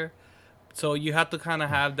lot in there. So you have to kind of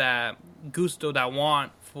have that gusto, that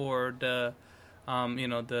want for the, you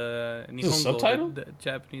know, the Nihongo, subtitle? The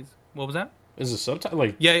Japanese. What was that? Is it subtitle?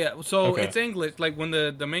 Like, yeah. So it's English. Like when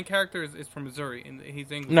the main character is from Missouri and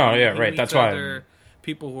he's English. No, yeah, right. That's why. Other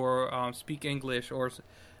people who are speak English, or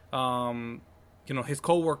you know, his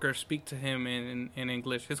coworkers speak to him in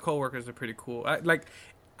English. His coworkers are pretty cool.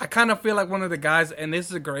 I kind of feel like one of the guys, and this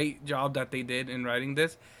is a great job that they did in writing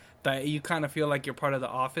this, that you kind of feel like you're part of the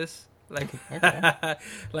office, like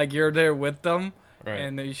like you're there with them, right.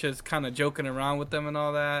 And you're just kind of joking around with them and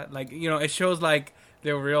all that. Like, you know, it shows like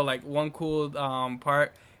they're real. Like one cool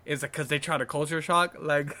part is because they try to culture shock.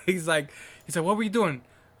 Like he's like, what were you doing?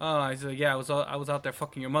 I said, yeah, I was out there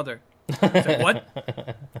fucking your mother. He's like, what?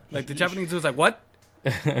 Like the Japanese dude's like, what?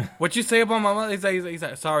 What you say about my mother? He's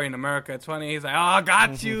like, sorry, in America it's funny. He's like, oh, I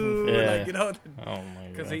got you. Yeah. Like, you know, oh my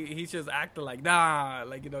god, because he's just acting like, nah,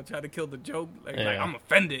 like, you know, trying to kill the joke. Like I'm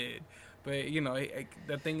offended. But you know,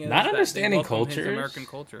 the thing is, not understanding cultures, American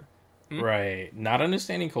culture, right? Not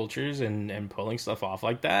understanding cultures and pulling stuff off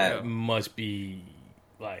like that must be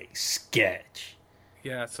like sketch.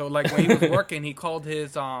 Yeah, so like when he was working, he called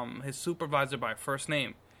his supervisor by first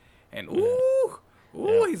name, and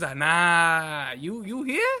he's like, nah, you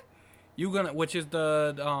here? You gonna, which is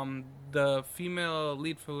the female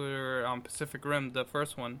lead for Pacific Rim, the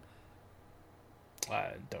first one.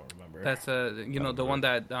 I don't remember. That's the one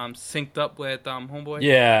that synced up with Homeboy.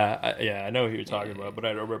 Yeah, I know who you're talking about, but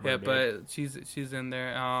I don't remember. Yeah, but she's in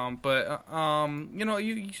there. You know,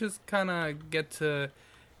 you just kind of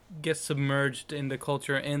get submerged in the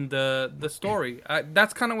culture and the story.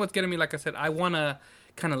 That's kind of what's getting me. Like I said, I want to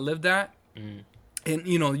kind of live that. And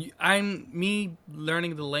you know, me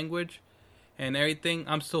learning the language and everything,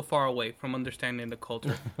 I'm still far away from understanding the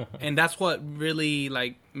culture. And that's what really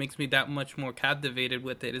like makes me that much more captivated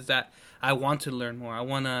with it, is that I want to learn more. I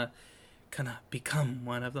want to kind of become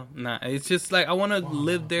one of them. Nah, it's just like I want to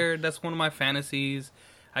live there. That's one of my fantasies.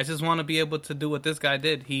 I just want to be able to do what this guy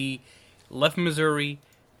did. He left Missouri,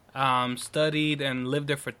 studied and lived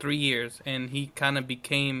there for 3 years, and he kind of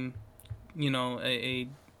became, you know, a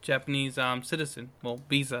Japanese citizen. Well,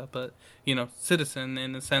 visa, but you know, citizen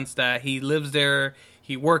in the sense that he lives there,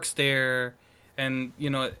 he works there, and you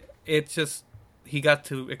know, it's just he got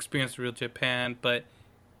to experience real Japan, but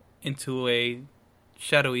into a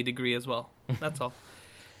shadowy degree as well. That's all.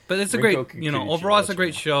 But it's a great, overall it's a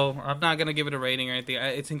great show. I'm not gonna give it a rating or anything.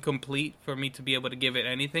 It's incomplete for me to be able to give it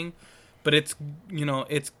anything, but it's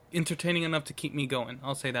it's entertaining enough to keep me going.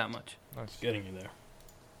 I'll say that much. Nice, getting you there.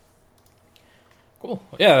 Cool.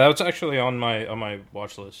 Yeah, that was actually on my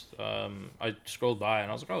watch list. I scrolled by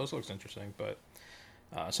and I was like, oh, this looks interesting, but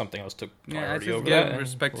something else took priority over that. Yeah, I just give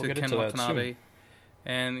respect to Ken Watanabe,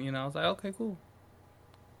 and I was like, okay, cool.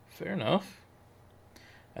 Fair enough.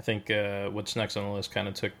 I think what's next on the list kind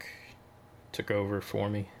of took over for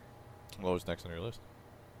me. What was next on your list?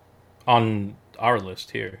 On our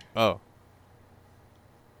list here. Oh.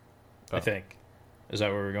 I think. Is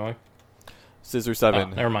that where we're going? Scissor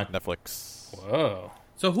 7. Never mind. Netflix. Whoa.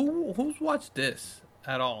 So who's watched this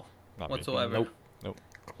at all? Not whatsoever? Me. Nope.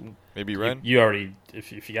 Maybe Ren? You already,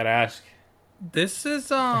 if you gotta ask. This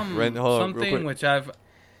is Ren, something which I've...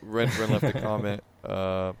 Ren left a comment.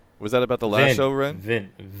 Was that about the last show, Ren?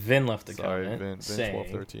 Vin left a comment. Sorry, Vin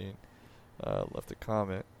 1213 left a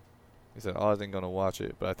comment. He said, I wasn't going to watch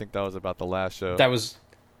it, but I think that was about the last show. That was...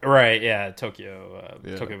 Right, yeah, Tokyo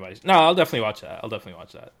Vice. No, I'll definitely watch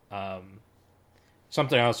that.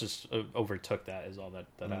 Something else just overtook that is all that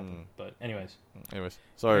happened. But anyways.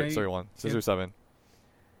 Sorry, Juan. Scissor 7.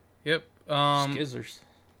 Yep. Skizzers.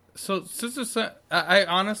 So Scissor 7, I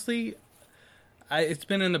honestly... it's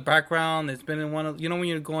been in the background. It's been in one of... when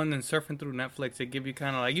you're going and surfing through Netflix, they give you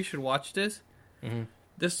kind of like, you should watch this. Mm-hmm.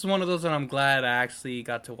 This is one of those that I'm glad I actually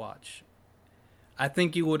got to watch. I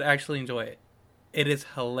think you would actually enjoy it. It is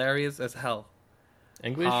hilarious as hell.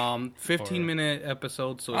 English? 15-minute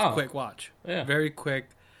episode, so it's quick watch. Yeah. Very quick.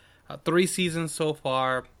 3 seasons so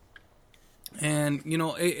far. And,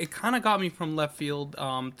 it kind of got me from left field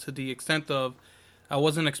to the extent of I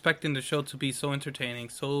wasn't expecting the show to be so entertaining,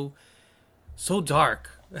 so dark.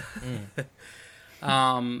 It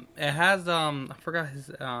has I forgot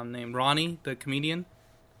his name, Ronnie the comedian.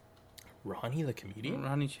 Ronnie the comedian?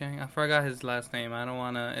 Ronnie Chang. I forgot his last name. I don't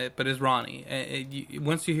want to... But it's Ronnie.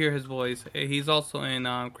 Once you hear his voice, he's also in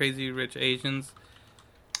Crazy Rich Asians.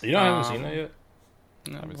 I haven't seen that yet?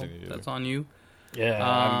 No, I haven't seen it either. That's on you. Yeah,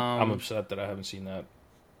 I'm upset that I haven't seen that.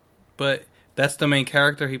 But that's the main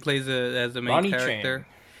character. He plays as the main Ronnie character. Chang.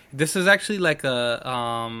 This is actually like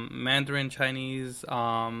a Mandarin Chinese,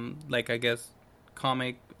 I guess,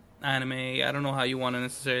 comic, anime. I don't know how you want to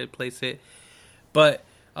necessarily place it. But...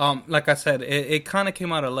 like I said, it kind of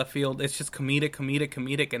came out of left field. It's just comedic,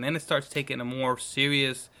 and then it starts taking a more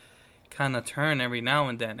serious kind of turn every now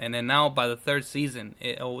and then. And then now, by the 3rd season,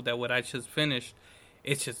 that what I just finished,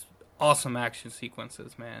 it's just awesome action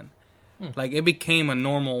sequences, man. Like, it became a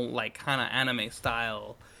normal, like, kind of anime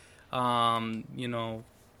style,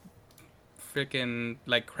 freaking,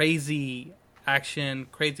 like, crazy action,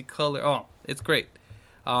 crazy color. Oh, it's great.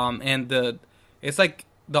 And it's like...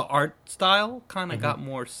 The art style kind of got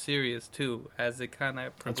more serious, too, as it kind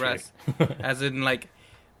of progressed. Right. As in, like,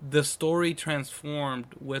 the story transformed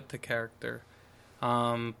with the character.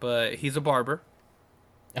 But he's a barber.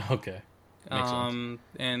 Okay. Makes sense.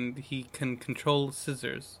 And he can control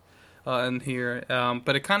scissors in here.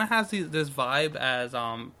 But it kind of has this vibe as,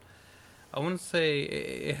 I want to say,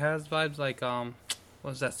 it has vibes like...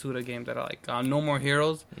 what's that Suda game that I like? No More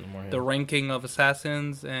Heroes. The ranking of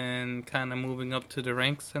assassins and kind of moving up to the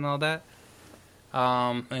ranks and all that.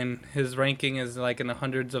 And his ranking is like in the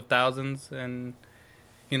hundreds of thousands. And,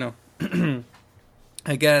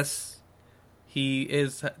 I guess he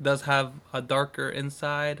does have a darker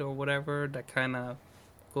inside or whatever that kind of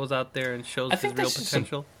goes out there and shows his real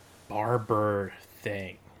potential. Barber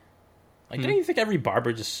thing. Like, don't you think every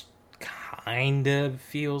barber just... kind of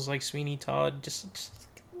feels like Sweeney Todd, just a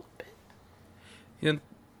little bit. Yeah,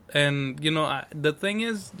 and the thing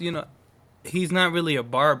is, he's not really a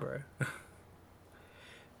barber.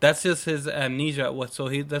 That's just his amnesia.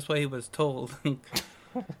 That's what he was told.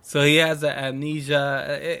 So he has an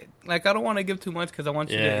amnesia. I don't want to give too much because I want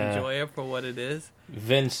you to enjoy it for what it is.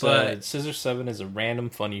 Vince said Scissor 7 is a random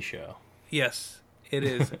funny show. Yes. It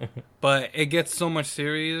is, but it gets so much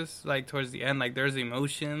serious, like, towards the end. Like, there's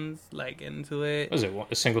emotions, like, into it. Was it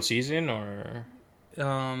a single season, or...?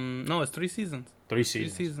 No, it's 3 seasons. 3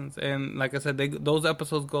 seasons. 3 seasons. And, like I said, those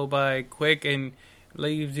episodes go by quick and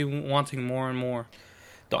leaves you wanting more and more.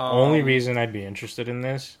 The only reason I'd be interested in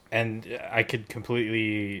this, and I could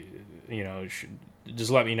completely,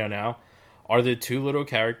 just let me know now, are the 2 little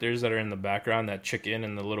characters that are in the background, that chicken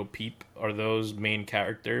and the little peep, are those main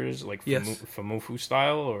characters, like Famofu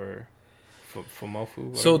style, or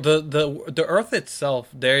Famofu? So the Earth itself,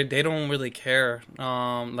 they don't really care,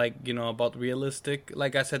 about realistic.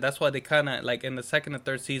 Like I said, that's why they kind of, like, in the 2nd and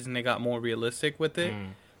 3rd season, they got more realistic with it.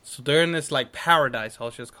 So they're in this, like, paradise,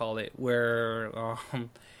 I'll just call it, where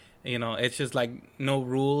You know, it's just like no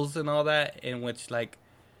rules and all that, in which like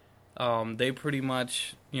they pretty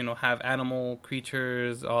much, you know, have animal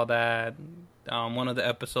creatures, all that. One of the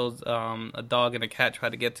episodes, a dog and a cat try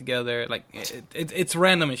to get together. Like it's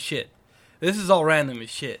random as shit. This is all random as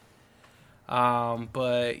shit.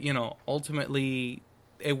 But you know, ultimately,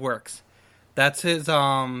 it works. That's his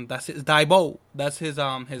Daibo. That's his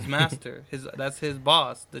master. That's his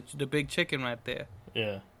boss. The big chicken right there.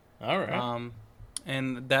 Yeah. All right.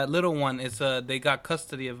 And that little one is they got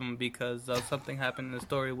custody of him because something happened in the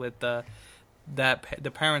story with the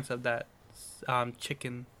parents of that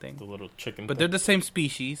chicken thing. The little chicken. But they're the same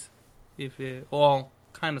species. Well,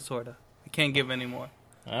 kind of, sorta. I can't give any more.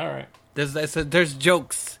 All right. There's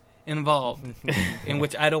jokes involved in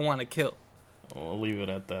which I don't want to kill. We'll leave it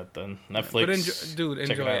at that then. Netflix. But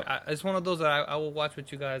enjoy it. It's one of those that I will watch with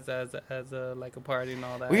you guys as a like a party and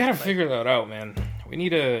all that. We gotta figure that out, man. We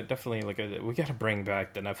need to definitely we gotta bring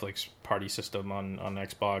back the Netflix party system on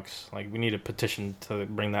Xbox. Like we need a petition to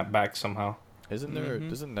bring that back somehow. Isn't there?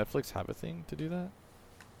 Doesn't Netflix have a thing to do that?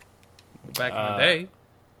 Back in the day,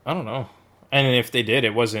 I don't know. And if they did,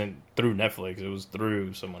 it wasn't through Netflix. It was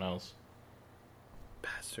through someone else.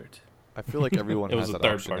 Bastard. I feel like everyone It has was a that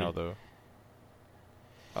third option party. now, though.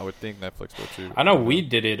 I would think Netflix will too. I know we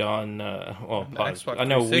did it on. Xbox I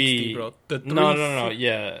know 360, bro. No.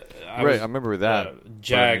 Yeah, I remember that.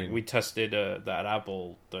 Jag, we tested that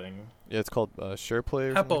Apple thing. Yeah, it's called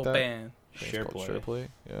SharePlay or Apple something like that. Band. SharePlay.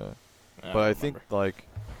 Yeah. But I think like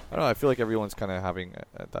I don't know. I feel like everyone's kind of having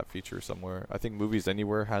that feature somewhere. I think Movies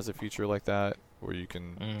Anywhere has a feature like that where you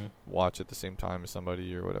can watch at the same time as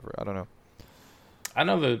somebody or whatever. I don't know. I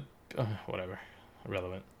know whatever.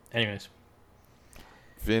 Irrelevant. Anyways.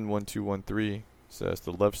 Vin1213 says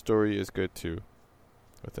the love story is good too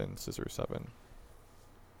within Scissor 7.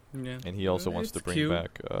 Yeah. And he also wants to bring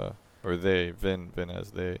back Vin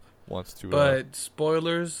as they wants to But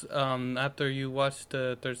spoilers, after you watch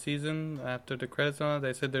the third season, after the credits on,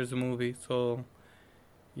 they said there's a movie, so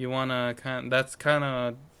you wanna that's kind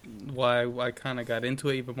of why I kind of got into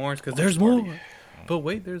it even more, because there's more. But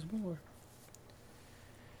wait, there's more.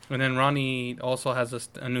 And then Ronnie also has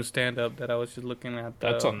a new stand-up that I was just looking at.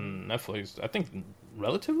 That's on Netflix. I think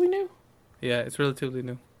relatively new. Yeah, it's relatively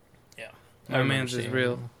new. Yeah. My man's is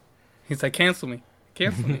real. He's like, cancel me.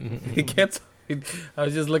 Cancel me. He cancel me. I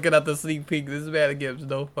was just looking at the sneak peek. This man gives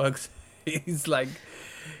no fucks. He's like,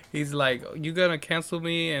 you gonna cancel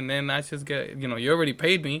me and then I just get, you already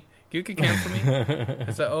paid me. You can cancel me.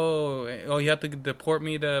 It's like, oh, you have to deport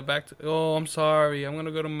me back to. Oh, I'm sorry. I'm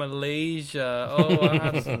gonna go to Malaysia.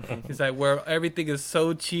 Oh, he's like, where everything is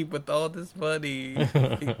so cheap with all this money.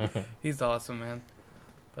 He's awesome, man.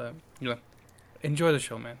 But enjoy the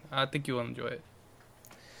show, man. I think you will enjoy it.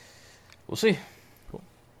 We'll see. Cool.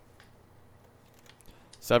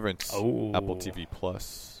 Severance. Oh. Apple TV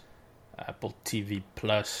Plus. Apple TV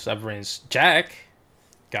Plus. Severance. Jack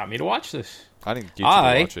got me to watch this. I didn't get you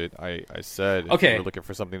to watch it. I said if okay. you were looking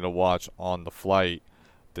for something to watch on the flight,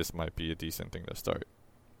 this might be a decent thing to start.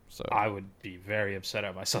 So I would be very upset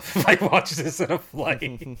at myself if I watched this on a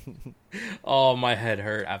flight. Oh, my head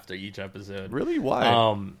hurt after each episode. Really?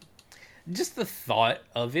 Why? Just the thought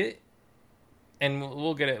of it, and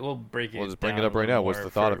we'll get it. We'll break it. We'll just bring it up right now. What's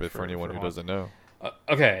the thought of it for anyone who doesn't know?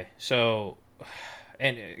 Okay, so,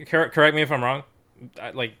 and correct me if I'm wrong.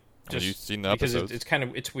 Just you've seen the episodes.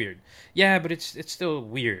 Because it's weird. Yeah, but it's still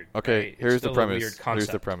weird. Okay, right? Here's the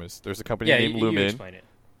premise. There's a company named Lumen. You explain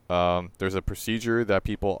it. There's a procedure that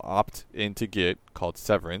people opt in to get called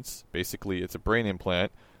severance. Basically, it's a brain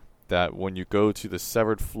implant that when you go to the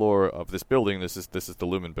severed floor of this building, this is the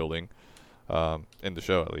Lumen building, in the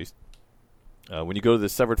show at least. When you go to the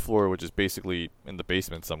severed floor, which is basically in the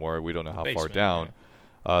basement somewhere, we don't know how far down.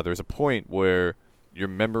 Yeah. There's a point where your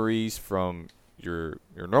memories from your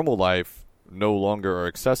normal life no longer are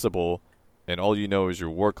accessible, and all you know is your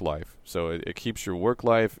work life. So it keeps your work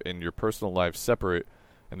life and your personal life separate,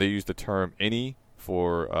 and they use the term innie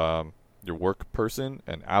for your work person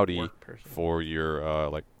and outie for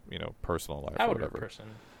your personal life. Outer or whatever.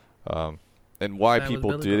 Person. And why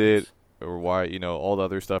people did it, or why all the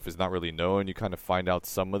other stuff is not really known. You kind of find out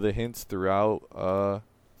some of the hints throughout the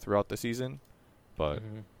season, but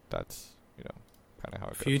that's kind of how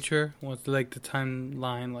it goes. Future? What's the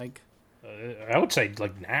timeline like? I would say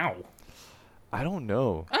now. I don't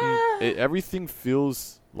know. Everything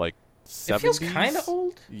feels like 70s. It feels kind of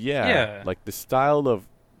old. Yeah. Like the style of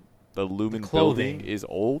the Lumen building is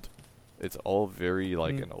old. It's all very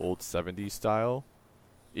an old 70s style.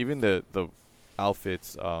 Even the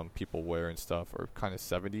outfits people wear and stuff are kind of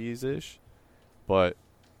 70s-ish. But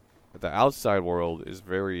the outside world is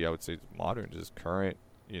very, I would say, modern, just current.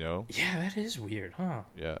 you know? Yeah, that is weird, huh?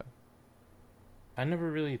 Yeah. I never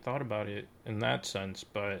really thought about it in that sense,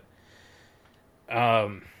 but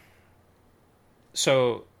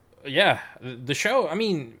so yeah, the show, I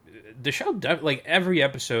mean, the show like every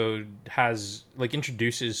episode has like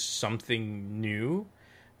introduces something new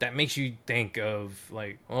that makes you think of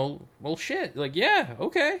like, well shit, like, yeah,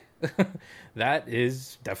 okay. That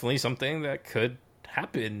is definitely something that could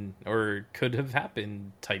happen or could have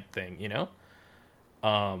happened type thing, you know?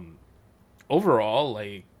 Overall,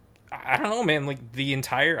 like, I don't know, man, like the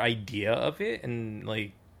entire idea of it and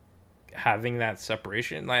like having that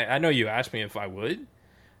separation, like, I know you asked me if I would.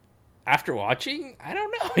 After watching, I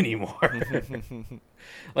don't know anymore.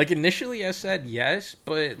 Like, initially I said yes,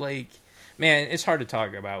 but like, man, it's hard to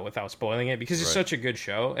talk about without spoiling it because it's such a good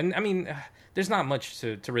show. And I mean, there's not much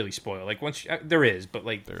to really spoil. Like, once there is, but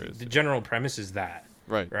like the general premise is that.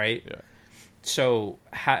 Right? Yeah. So,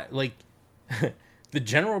 like, the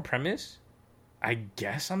general premise, I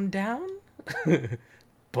guess I'm down,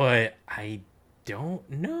 but I don't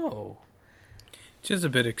know. Just a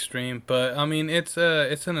bit extreme, but I mean, it's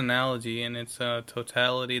an analogy and it's a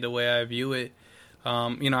totality the way I view it.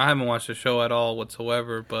 You know, I haven't watched the show at all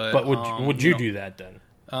whatsoever, but would you do that then?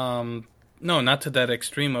 No, not to that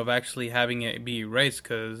extreme of actually having it be erased,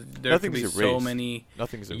 because there could be so many.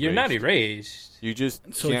 Nothing's erased. You're not erased. You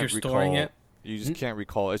just so can't you're storing recall. it. You just can't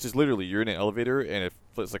recall. It's just literally you're in an elevator and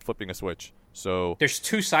it's like flipping a switch. So there's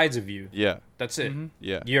two sides of you. Yeah, that's it. Mm-hmm.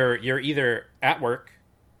 Yeah, you're either at work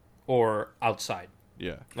or outside.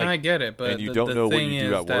 Yeah, like, I get it, but and you don't know what you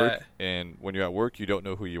do at work, that... and when you're at work, you don't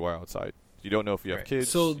know who you are outside. You don't know if you have kids.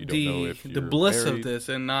 So you don't know if the bliss married. of this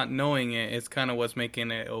and not knowing it is kind of what's making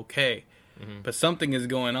it okay. Mm-hmm. But something is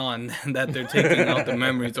going on that they're taking out the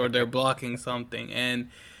memories or they're blocking something. And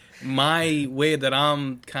my way that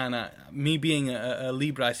I'm kind of, me being a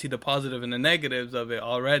Libra, I see the positive and the negatives of it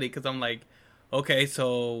already, because I'm like, okay,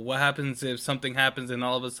 so what happens if something happens and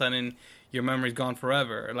all of a sudden your memory's gone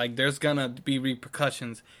forever? Like, there's gonna be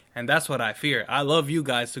repercussions, and that's what I fear. I love you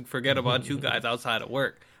guys to forget about you guys outside of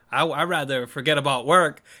work. I'd rather forget about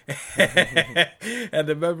work and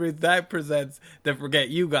the memories that presents than forget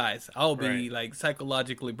you guys. I'll be like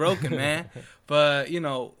psychologically broken, man. But, you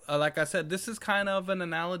know, like I said, this is kind of an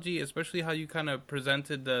analogy, especially how you kind of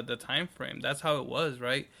presented the time frame. That's how it was,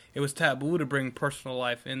 right? It was taboo to bring personal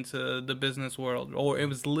life into the business world, or it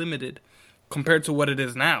was limited compared to what it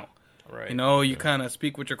is now. Right. You know, you kind of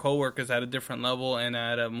speak with your coworkers at a different level and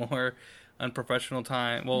at a more unprofessional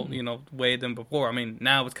time, you know, way than before. I mean,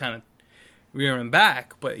 now it's kind of rearing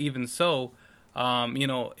back, but even so, you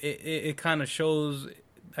know, it kind of shows.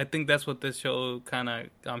 I think that's what this show kind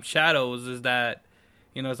of shadows, is that,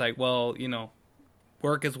 you know, it's like, well, you know,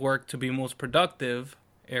 work is work to be most productive,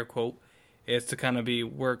 air quote, is to kind of be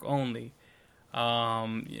work only.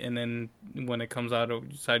 And then when it comes out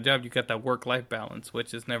of side job, you got that work-life balance,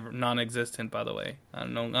 which is never non-existent, by the way. I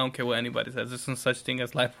don't care what anybody says. There's no such thing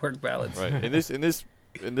as life-work balance. Right.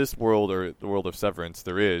 In this world, or the world of Severance,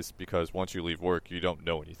 there is, because once you leave work, you don't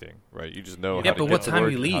know anything, right? You just know how to get to work and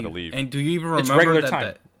how to leave. And do you even remember it's regular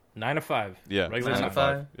time? 9 to 5. Yeah, regular 9 to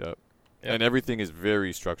 5. Yep. And everything is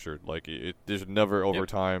very structured. Like, there's never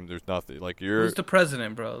overtime. There's nothing. Like, who's the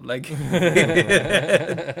president, bro? Like.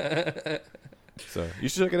 So you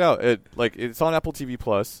should check it out. It's on Apple TV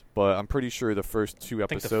Plus, but I'm pretty sure the first 2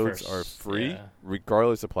 episodes are free,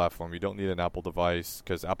 regardless of platform. You don't need an Apple device,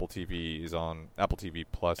 because Apple TV is on Apple TV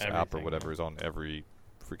Plus app or whatever is on every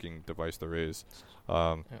freaking device there is.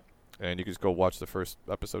 And you can just go watch the first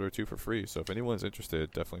episode or 2 for free. So if anyone's interested,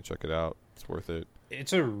 definitely check it out. It's worth it.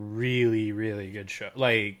 It's a really, really good show.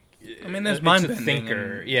 Like, I mean, there's mind-bending.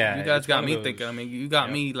 Thinker. Yeah, you guys got me thinking. I mean, you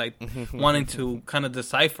got me like wanting to kind of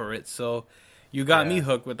decipher it. So. You got me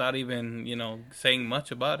hooked without even, you know, saying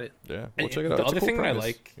much about it. Yeah, we'll check it out. The other thing that I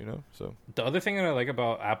like, you know, the other thing that I like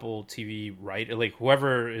about Apple TV, like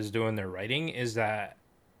whoever is doing their writing, is that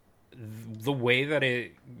the way that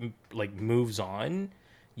it like moves on,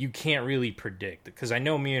 you can't really predict. Because I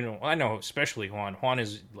know especially Juan. Juan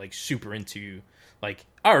is like super into, like,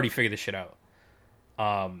 I already figured this shit out.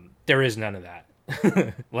 There is none of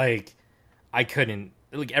that. Like, I couldn't.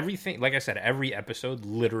 Like, everything, like I said, every episode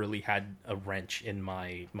literally had a wrench in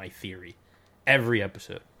my theory. Every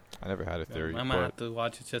episode. I never had a theory. I might have to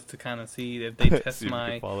watch it just to kind of see if they test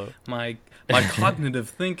my cognitive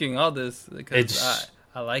thinking. All this, because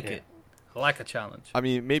I like it. I like a challenge. I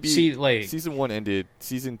mean, maybe season 1 ended.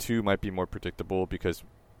 Season 2 might be more predictable, because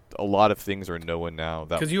a lot of things are known now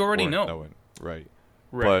that because you already know. Known. Right.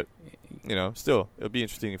 But you know, still, it'll be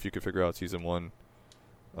interesting if you could figure out season 1.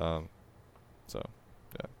 So.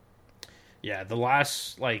 Yeah, the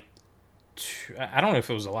last, like, I don't know if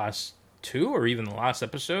it was the last 2 or even the last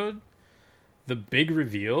episode. The big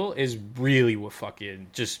reveal is really what fucking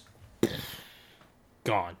just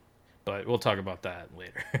gone. But we'll talk about that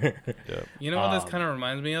later. Yeah. You know what this kind of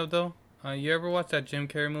reminds me of, though? You ever watch that Jim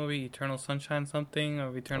Carrey movie, Eternal Sunshine something,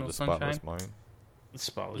 or Eternal Sunshine? Spotless Mind?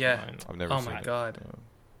 Spotless Mind. I've never seen it. Oh, my God.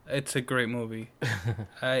 Yeah. It's a great movie.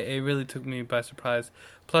 It really took me by surprise.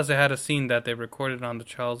 Plus, it had a scene that they recorded on the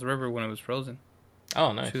Charles River when it was frozen.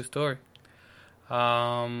 Oh, nice. True story.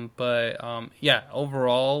 Yeah,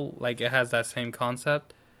 overall, like, it has that same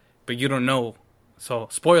concept, but you don't know. So,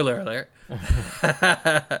 spoiler alert.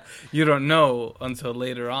 You don't know until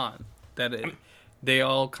later on that they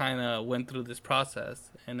all kind of went through this process,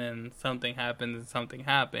 and then something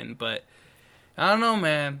happened, but I don't know,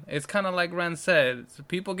 man. It's kind of like Ren said. So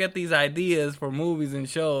people get these ideas for movies and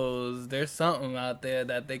shows. There's something out there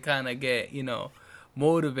that they kind of get,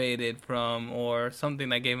 motivated from, or something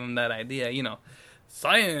that gave them that idea,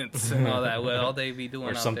 science and all that. What all they be doing,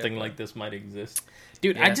 or out something there, like this might exist,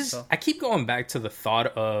 dude. Yeah, I keep going back to the thought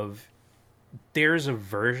of there's a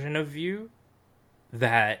version of you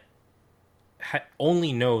that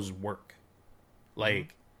only knows work,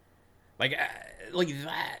 like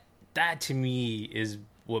that. That to me is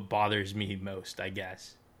what bothers me most, I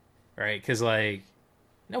guess, right? Because like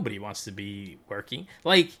nobody wants to be working.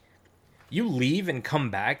 Like you leave and come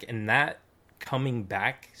back, and that coming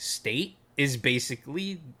back state is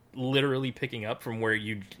basically literally picking up from where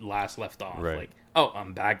you last left off. Right. Like, oh,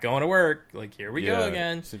 I'm back going to work. Like, here we go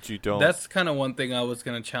again. Since you don't, that's kind of one thing I was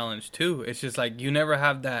gonna challenge too. It's just like you never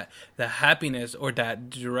have that happiness or that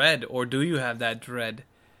dread, or do you have that dread?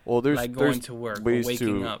 well, there's like going to work or ways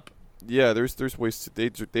waking up. Yeah, there's ways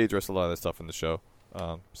to they address a lot of that stuff in the show.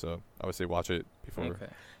 So I would say watch it before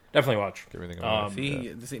Definitely watch. get everything on.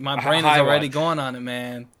 See, my brain is already going on it,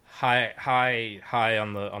 man. High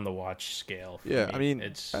on the watch scale. Yeah, me. I mean,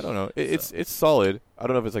 it's I don't know. It's solid. I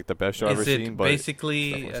don't know if it's like the best show I've ever Is it seen, but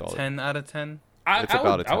basically it's a solid. 10 out of 10? It's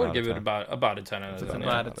about a 10 I would out give of it 10. about a 10 out of It's 10.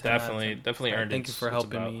 about a 10 Definitely earned it. Thank you for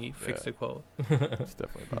helping me fix the quote. It's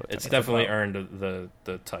definitely about a 10. It's definitely earned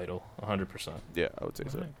the title 100%. Yeah, I would say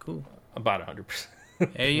so. Alright, cool. About 100%.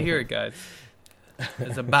 Hey, you hear it, guys.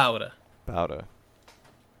 It's about a. About a.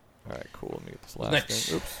 All right, cool. Let me get this last Next.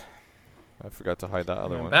 thing. Oops, I forgot to hide that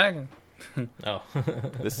other I'm one. back. Oh.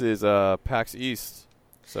 This is PAX East.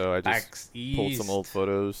 So I just PAX pulled some East. old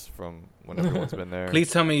photos from when everyone's been there.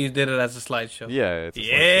 Please tell me you did it as a slideshow. Yeah, it's a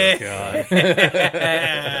slideshow.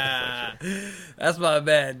 Yeah. That's my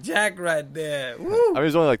man, Jack, right there. Woo. I mean,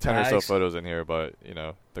 there's only like 10 or so Nice. photos in here, but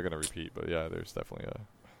they're gonna repeat. But yeah, there's definitely a.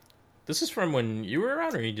 This is from when you were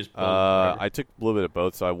around, or you just pulled I took a little bit of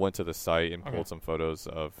both, so I went to the site and Okay. pulled some photos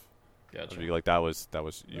of Gotcha. like that was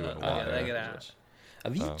you and yeah, Juan look there. at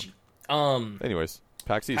that. Avicii. Anyways,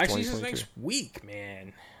 PAX East PAX East is 2022. next week,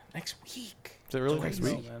 man. Next week. Is it really Don't next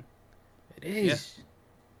know, week? man. It is.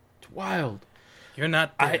 It's wild. You're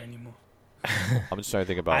not there I- anymore. I'm just trying to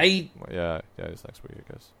think about. Yeah, it's next week,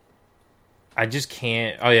 I guess. I just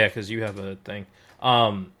can't. Oh yeah, because you have a thing.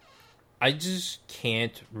 I just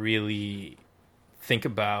can't really think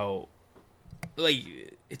about like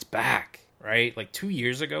it's back, right? Like 2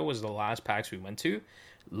 years ago was the last PAX we went to,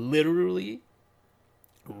 literally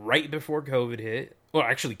right before COVID hit. Well,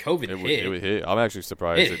 actually, COVID hit. It hit. I'm actually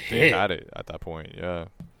surprised It that they hit. had it at that point. Yeah.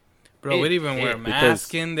 Bro, we didn't even wear a mask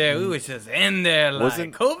because- in there. We was just in there like,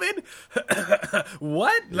 Wasn't- COVID?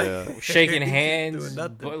 What? Yeah. Like, Shaking doing hands,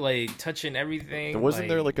 nothing. but like touching everything. Wasn't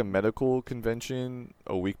there like a medical convention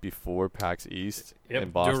a week before PAX East Yep. in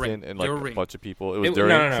Boston, During- and like during. a bunch of people? It was It- during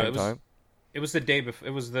no, the same it was- time. It was the day before.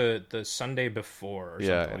 It was the Sunday before. Or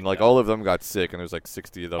Yeah, something and like like that. all of them got sick, and there's like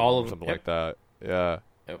 60 of them, All or of them, something yep. like that. Yeah,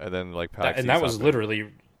 Yep. and then like PAX and East that was happened.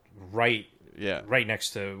 literally right Yeah,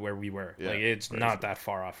 next to where we were. Yeah, like it's right. not that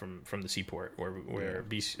far off from the seaport where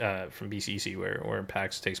from BCEC where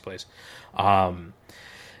PAX takes place.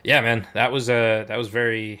 Yeah, man, that was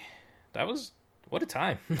what a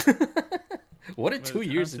time. What a What 2 a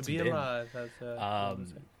years time it's to be been. alive.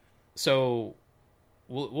 That's, So,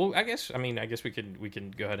 we'll I guess we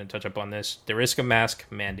can go ahead and touch up on this. There is a mask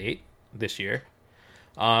mandate this year,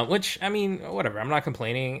 which I mean, whatever. I'm not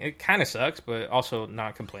complaining. It kind of sucks, but also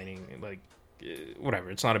not complaining. Like,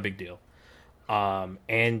 whatever. It's not a big deal.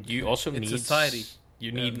 And you also It's need society.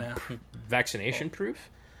 You Yeah, need now. vaccination proof,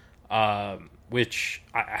 which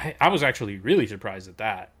I was actually really surprised at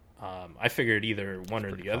that. I figured either one or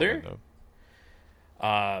pretty the other. common,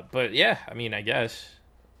 though. But yeah, I mean, I guess.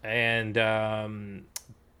 And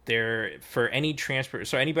there for any transport.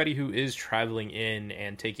 So anybody who is traveling in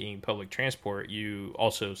and taking public transport, you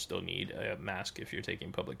also still need a mask if you're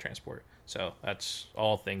taking public transport. So that's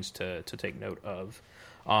all things to take note of.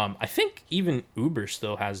 I think even Uber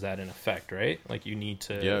still has that in effect, right? Like you need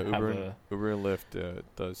to Uber and Lyft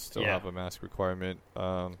does still have a mask requirement.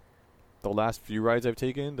 The last few rides I've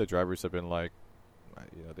taken, the drivers have been like,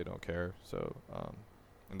 they don't care. So,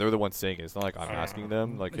 and they're the ones saying it. It's not like I'm asking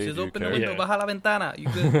them. Like, hey, just do you open care? the window, baja la ventana. You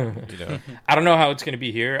good? I don't know how it's going to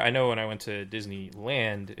be here. I know when I went to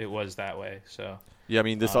Disneyland, it was that way. So yeah, I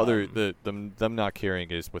mean, this them not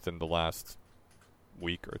caring is within the last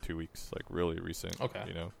week or 2 weeks, like really recent. Okay.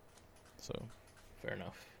 So fair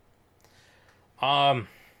enough.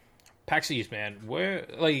 PAX East, man. Where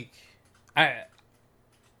I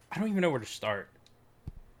don't even know where to start.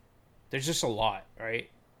 There's just a lot, right?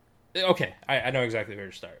 Okay, I know exactly where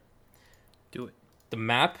to start. Do it. The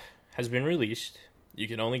map has been released. You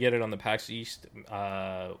can only get it on the PAX East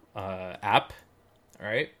app. All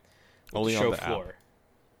right. Only on the app.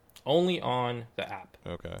 Only on the app.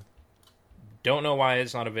 Okay. Don't know why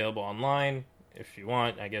it's not available online. If you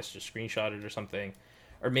want, I guess just screenshot it or something.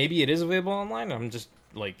 Or maybe it is available online. I'm just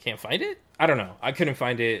can't find it. I don't know. I couldn't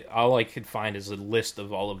find it. All I could find is a list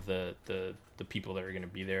of all of the people that are going to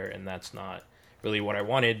be there, and that's not really what I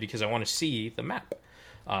wanted because I want to see the map.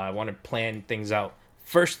 I want to plan things out.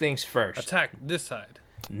 First things first. Attack this side.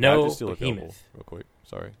 No just still Behemoth. Real quick.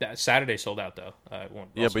 Sorry. That Saturday sold out though. But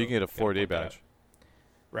you can get a 4-day badge.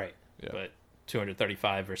 Right. Yeah. But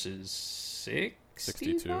 235 versus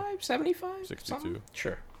 65, 75? 62. Something?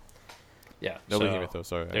 Sure. Yeah. No Behemoth though.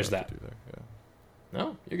 Sorry. There's that. There. Yeah.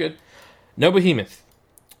 No, you're good. No Behemoth.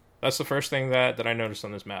 That's the first thing that I noticed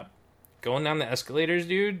on this map. Going down the escalators,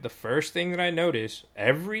 dude, the first thing that I notice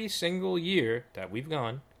every single year that we've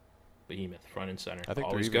gone, Behemoth, front and center. I think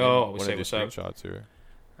always go, always say what's up. Screenshots here.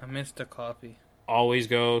 I missed the coffee. Always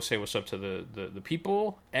go, say what's up to the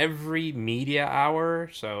people. Every media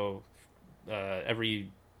hour, so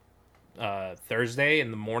every Thursday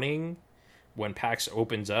in the morning when PAX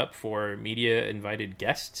opens up for media invited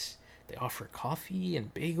guests, they offer coffee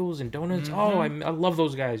and bagels and donuts. Mm-hmm. Oh, I love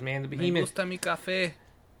those guys, man. The Behemoth. Me gusta mi café.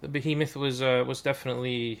 The Behemoth was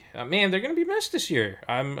definitely man. They're gonna be missed this year.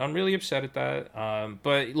 I'm really upset at that.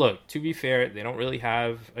 But look, to be fair, they don't really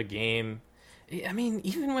have a game. I mean,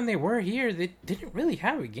 even when they were here, they didn't really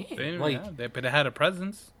have a game. But they had a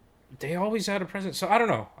presence. They always had a presence. So I don't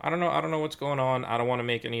know. I don't know what's going on. I don't want to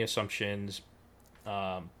make any assumptions.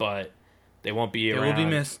 But they won't be around. They will be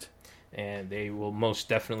missed. And they will most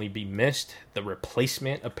definitely be missed. The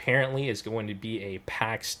replacement apparently is going to be a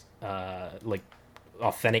PAX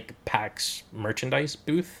authentic PAX merchandise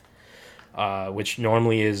booth, which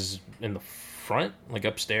normally is in the front, like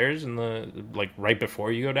upstairs, in the right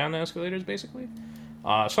before you go down the escalators, basically.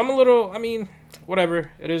 So I'm a little. I mean,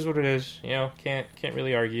 whatever. It is what it is. Can't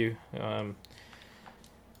really argue. They're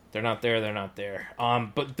not there. They're not there.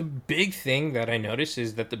 But the big thing that I noticed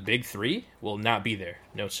is that the big three will not be there.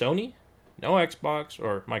 No Sony, no Xbox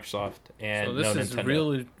or Microsoft, and no Nintendo. So this is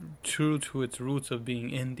really true to its roots of being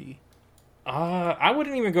indie. I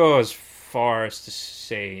wouldn't even go as far as to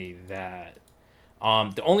say that.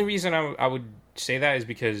 The only reason I would say that is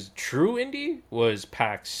because true indie was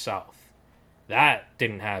PAX South. That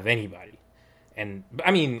didn't have anybody. And,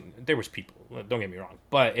 I mean, there was people, don't get me wrong,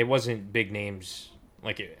 but it wasn't big names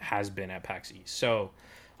like it has been at PAX East. So,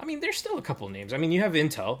 I mean, there's still a couple of names. I mean, you have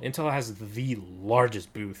Intel. Intel has the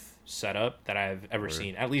largest booth set up that I've ever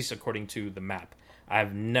seen, at least according to the map.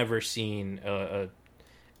 I've never seen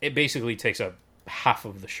it basically takes up half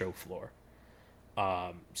of the show floor.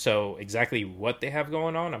 So exactly what they have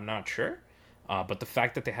going on, I'm not sure. But the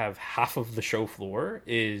fact that they have half of the show floor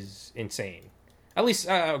is insane. At least,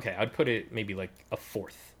 okay, I'd put it maybe like a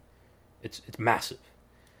fourth. It's massive.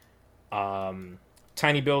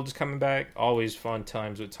 Tiny Build is coming back. Always fun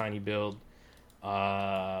times with Tiny Build.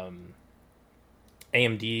 AMD,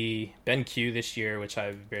 BenQ this year, which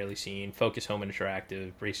I've barely seen. Focus Home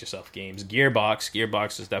Interactive, Brace Yourself Games.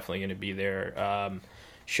 Gearbox is definitely going to be there,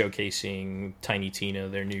 showcasing Tiny Tina,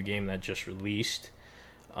 their new game that just released.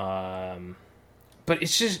 But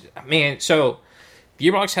it's just, man, so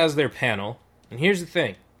Gearbox has their panel, and here's the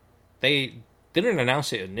thing. They didn't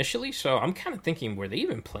announce it initially, so I'm kind of thinking, were they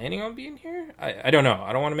even planning on being here? I don't know.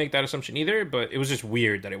 I don't want to make that assumption either, but it was just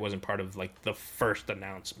weird that it wasn't part of, the first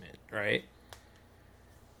announcement, right?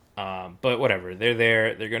 But whatever, they're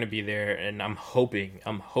there, they're going to be there, and I'm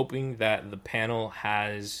hoping that the panel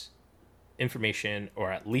has information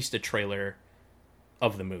or at least a trailer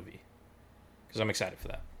of the movie, because I'm excited for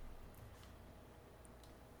that.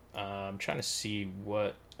 I'm trying to see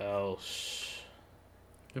what else.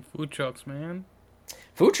 The food trucks, man.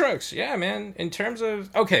 Food trucks, yeah, man. In terms of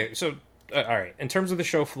all right. In terms of the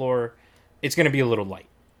show floor, it's going to be a little light,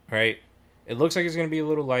 right? It looks like it's going to be a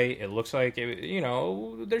little light. It looks like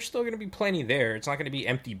there's still going to be plenty there. It's not going to be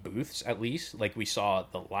empty booths, at least like we saw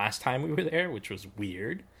the last time we were there, which was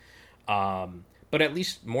weird. But at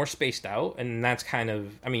least more spaced out, and that's kind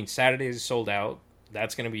of. I mean, Saturday is sold out.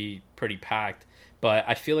 That's going to be pretty packed. But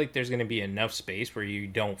I feel like there's going to be enough space where you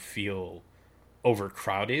don't feel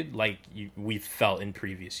overcrowded like we've felt in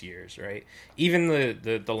previous years, right? Even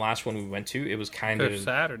the last one we went to, it was kind of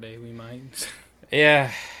Saturday. We might.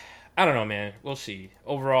 Yeah, I don't know, man. We'll see.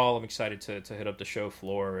 Overall, I'm excited to hit up the show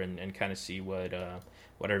floor and kind of see what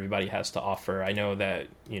everybody has to offer. I know that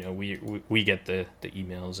we get the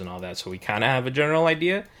emails and all that, so we kind of have a general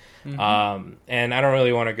idea. Mm-hmm. And I don't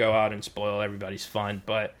really want to go out and spoil everybody's fun,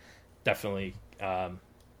 but definitely.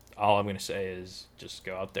 All I'm going to say is just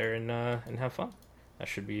go out there and have fun. That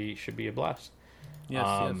should be a blast.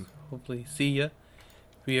 Yes. Hopefully see ya.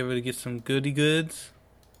 Be able to get some goodie goods.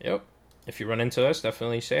 Yep. If you run into us,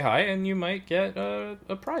 definitely say hi, and you might get a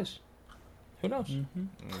prize. Who knows?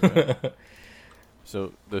 Mm-hmm. Okay.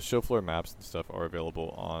 So the show floor maps and stuff are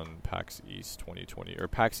available on PAX East 2020 or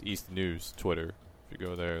PAX East News Twitter. If you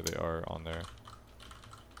go there, they are on there.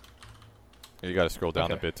 You got to scroll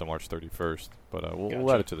down a bit to March 31st, but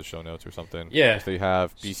we'll add it to the show notes or something. Yeah. They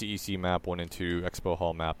have BCEC map 1 and 2, Expo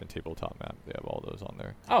Hall map, and tabletop map. They have all those on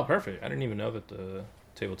there. Oh, perfect. I didn't even know that the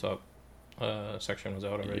tabletop section was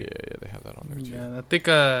out already. Yeah, they have that on there too. Yeah, I think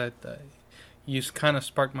you kind of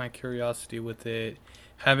sparked my curiosity with it.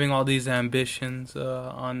 Having all these ambitions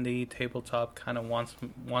on the tabletop kind of my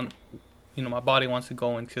body wants to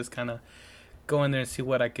go and just kind of go in there and see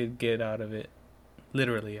what I could get out of it.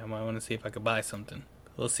 Literally, I might want to see if I could buy something.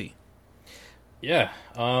 We'll see. Yeah.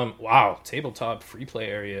 Wow. Tabletop free play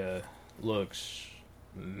area looks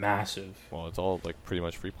massive. Well, it's all like pretty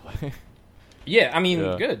much free play. Yeah, I mean,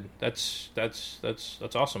 good. That's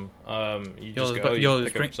awesome. You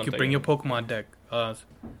bring your Pokemon deck. Let's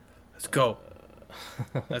go.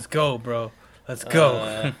 Let's go, bro. Let's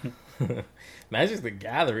go. Magic the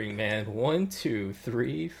Gathering, man. 1, 2,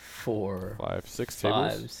 3, 4, 5, 6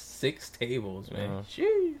 tables. 6 tables, man.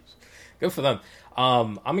 Jeez. Good for them.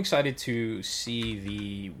 I'm excited to see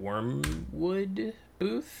the Wormwood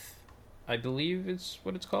booth. I believe it's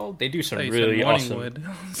what it's called. They do some really awesome.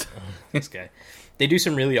 This guy. They do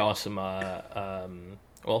some really awesome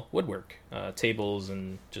woodwork, tables,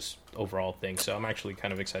 and just overall things. So I'm actually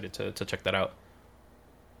kind of excited to check that out.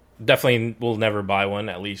 Definitely will never buy one,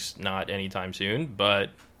 at least not anytime soon,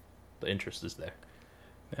 but the interest is there.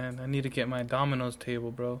 And I need to get my Domino's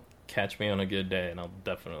table, bro. Catch me on a good day, and I'll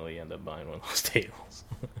definitely end up buying one of those tables.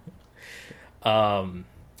 All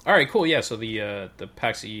right, cool. Yeah, so the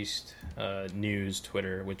PAX East News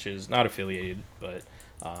Twitter, which is not affiliated, but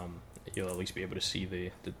you'll at least be able to see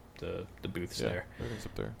the booths there. Everything's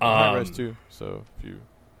up there. High-res too, so if you...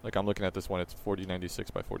 Like, I'm looking at this one, it's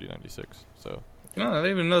 4096 by 4096, so... No, I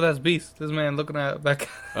didn't even know that's Beast. This man looking at back.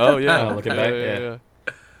 Oh yeah, looking back. Yeah.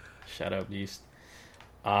 Shout out Beast.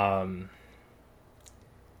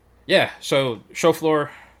 Yeah. So show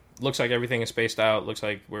floor looks like everything is spaced out. Looks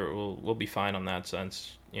like we'll be fine on that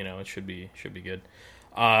sense. It should be good.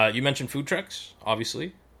 You mentioned food trucks,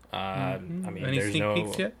 obviously. I mean, any there's sneak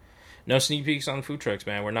peeks yet? No sneak peeks on food trucks,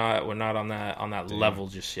 man. We're not on that level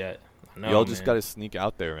just yet. No, y'all just gotta sneak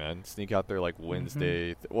out there, man. Sneak out there like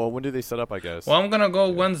Wednesday. Well, when do they set up? I guess. Well, I'm gonna go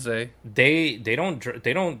Wednesday. They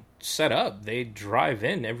don't set up. They drive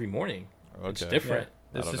in every morning. Okay. It's different. Yeah.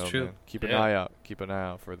 This is true. Man. Keep an eye out. Keep an eye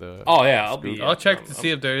out for the. Oh yeah, I'll check to see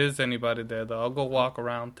if there is anybody there. Though I'll go walk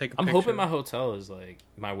around, take a picture. I'm hoping my hotel is like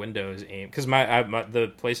my window is aimed because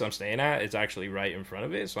the place I'm staying at is actually right in front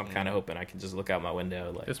of it. So I'm kind of hoping I can just look out my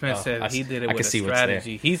window. Like this man said, he did it with a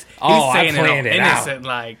strategy. He's saying it innocent,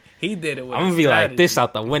 like he did it with. I'm gonna be like this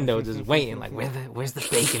out the window, just waiting. Like where's the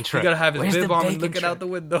bacon truck? You gotta have his bib on and looking out the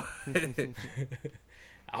window.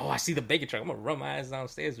 Oh, I see the bacon truck. I'm going to run my ass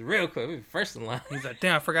downstairs real quick. We'll be first in line. He's like,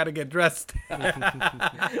 damn, I forgot to get dressed.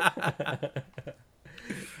 Got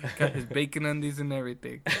his bacon undies and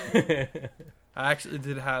everything. I actually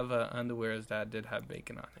did have underwears that did have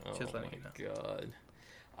bacon on it. Just letting you know. God.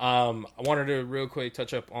 I wanted to real quick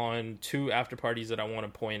touch up on 2 after parties that I want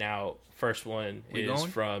to point out. First one is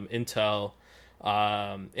from Intel.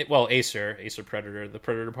 Acer Predator, the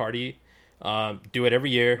Predator Party. Do it every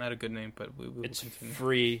year. Not a good name, but it's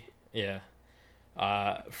free. Yeah,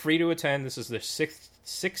 free to attend. This is the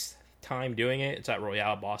sixth time doing it. It's at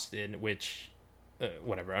Royale Boston, which,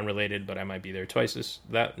 whatever, unrelated, but I might be there twice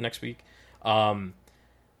that next week. But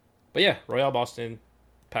yeah, Royale Boston,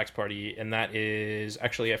 PAX party, and that is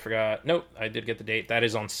actually I forgot. Nope, I did get the date. That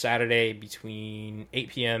is on Saturday between 8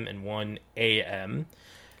 p.m. and 1 a.m.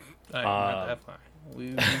 Not that far.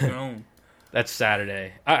 We've grown. That's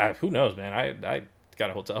Saturday. Who knows, man? I got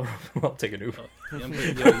a hotel room. I'll take an Uber. You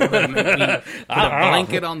better make me put a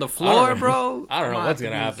blanket on the floor, bro. I don't know what's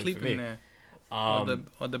gonna happen for me. There.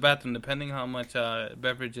 Or the bathroom, depending how much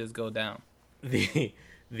beverages go down.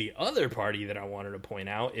 The other party that I wanted to point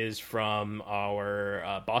out is from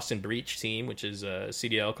our Boston Breach team, which is a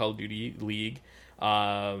CDL Call of Duty League.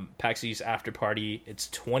 PAX East after party. It's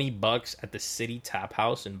 $20 at the City Tap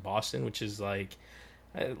House in Boston, which is like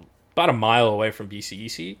about a mile away from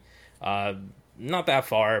BCEC. Not that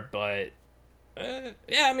far, but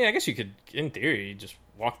yeah, I mean, I guess you could, in theory, just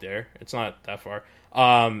walk there. It's not that far.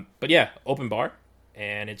 But yeah, open bar.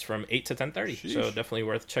 And it's from 8 to 10:30, so definitely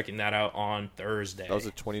worth checking that out on Thursday. That was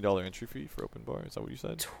a $20 entry fee for open bar. Is that what you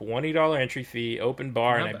said? $20 entry fee, open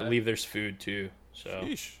bar, Not and bad. I believe there's food too. So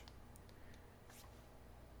Sheesh.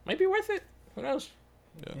 might be worth it. Who knows?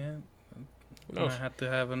 Yeah. Who I knows? have to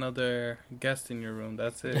have another guest in your room.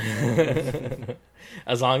 That's it.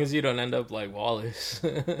 As long as you don't end up like Wallace.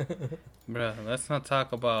 Bruh, let's not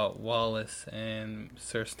talk about Wallace and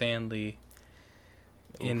Sir Stanley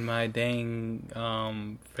in my dang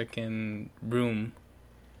freaking room.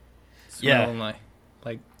 Smelling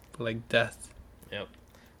like death. Yep.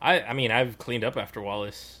 I mean, I've cleaned up after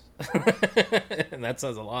Wallace. And that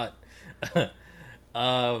says a lot.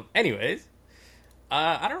 Anyways,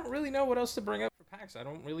 I don't really know what else to bring up for PAX. I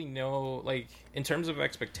don't really know, like, in terms of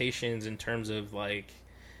expectations, in terms of, like,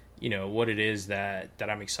 you know, what it is that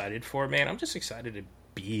I'm excited for, man. I'm just excited to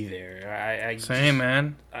be there. Same,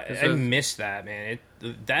 man. I miss that, man.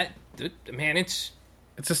 Man, it's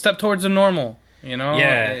a step towards the normal, you know?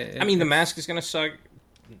 Yeah. I mean, the mask is going to suck.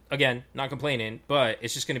 Again, not complaining, but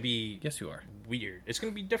it's just going to be Yes, you are. weird. It's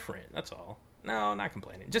going to be different. That's all. No, not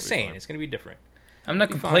complaining. Just saying it's going to be different. I'm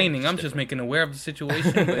not complaining. I'm It's just different. making aware of the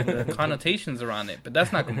situation with the connotations around it. But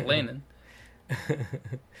that's not complaining.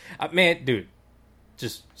 Man, dude,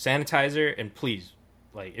 just sanitizer and please,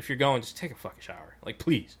 like, if you're going, just take a fucking shower. Like,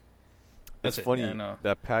 please. That's It's it. funny Yeah, I know.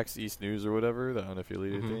 that PAX East News or whatever, the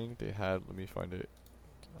unaffiliated thing, they had, let me find it.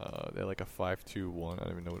 They had like a 521. I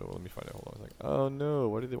don't even know what it was. Let me find it. Hold on. I was like, oh no,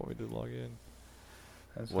 why did they want me to log in?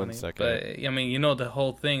 That's One funny. second. But, I mean, you know the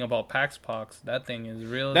whole thing about PAX Pox. That thing is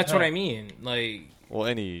real. That's as what I hell. mean. Like, Well,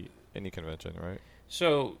 any convention, right?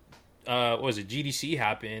 so, what was it? GDC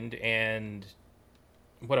happened, and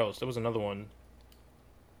what else? There was another one.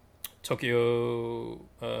 Tokyo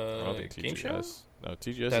I don't think Game Show? TGS. No,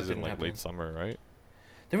 TGS That is in didn't like happen. late summer, right?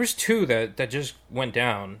 There was two that just went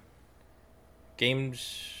down.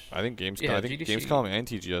 Games... I think Gamescom. Yeah, I think GDC. Gamescom and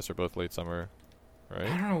TGS are both late summer, I right?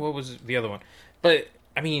 don't know what was the other one. But,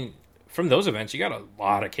 I mean, from those events, you got a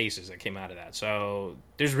lot of cases that came out of that. So,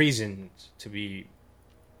 there's reasons to be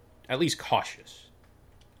at least cautious.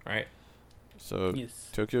 Right? So Yes.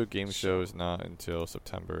 Tokyo Game Show is not until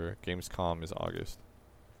September. Gamescom is August.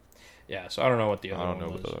 Yeah, so I don't know what the I other don't know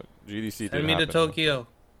one what was. the GDC Send did me to happen. Tokyo.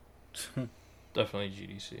 Definitely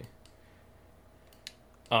GDC.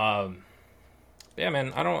 Yeah,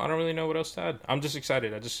 man, I don't really know what else to add. I'm just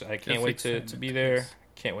excited. I can't Just wait to excitement, be there. yes.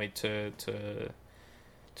 Can't wait to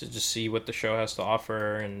just see what the show has to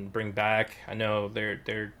offer and bring back. I know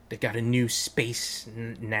they got a new space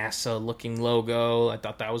NASA looking logo. I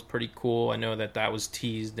thought that was pretty cool. I know that was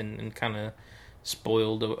teased and kind of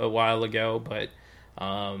spoiled a while ago, but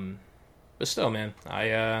still, man,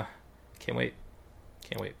 I can't wait.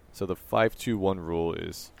 Can't wait. So the 5-2-1 rule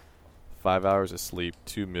is 5 hours of sleep,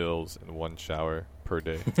 2 meals, and 1 shower per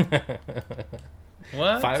day.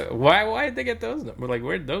 What? Why did they get those numbers? Like,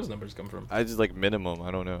 where did those numbers come from? I just like minimum.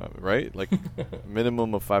 I don't know, right? Like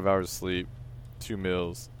minimum of 5 hours of sleep, 2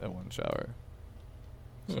 meals, and 1 shower.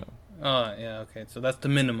 So Oh, yeah, okay. So that's the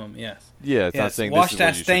minimum, yes. yeah, it's not Yes, saying wash this is that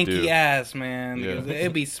what you should stanky do. ass, man. Yeah. 'Cause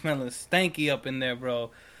it be smelling stanky up in there, bro.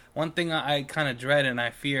 One thing I kind of dread and I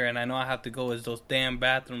fear, and I know I have to go, is those damn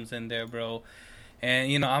bathrooms in there, bro.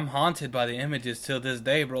 And, you know, I'm haunted by the images till this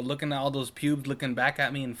day, bro. Looking at all those pubes looking back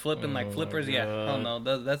at me and flipping like Oh, flippers. my Yeah, God. hell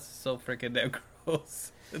no. That's so freaking damn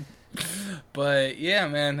gross. But, yeah,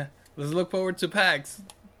 man. Let's look forward to PAX.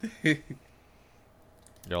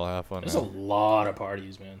 Y'all have fun. There's a man. lot of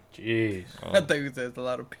parties, man. Jeez. I thought you said a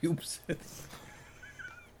lot of pubes. So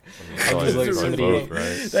I'm it's just like like somebody- both,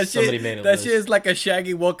 right? That Somebody shit, made a that list. shit is like a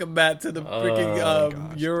Shaggy welcome back to the freaking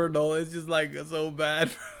gosh. urinal. It's just like so bad.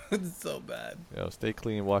 It's so bad. Yo, stay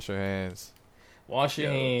clean, wash your hands. Wash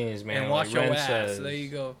your hands, man. And wash like your Ren ass. says. There you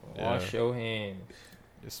go. Wash Yeah. your hands.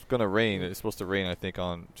 it's gonna rain. It's supposed to rain, I think,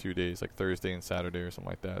 on 2 days, like Thursday and Saturday or something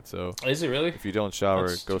like that. So is it really? if you don't shower,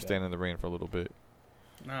 That's go stand in the rain for a little bit.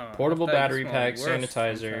 No, Portable battery pack, worse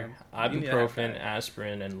sanitizer, ibuprofen,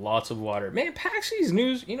 aspirin, and lots of water. Man, Paxi's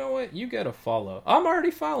news. You know what? You gotta follow. I'm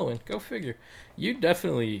already following. Go figure. You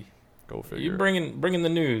definitely Go figure. you bringing the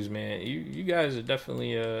news, man. You guys are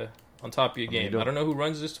definitely on top of your game. I don't know who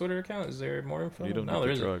runs this Twitter account. Is there more info? You don't no, need there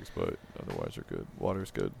the isn't. drugs, but otherwise you're good.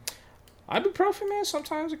 Water's good. Ibuprofen, man.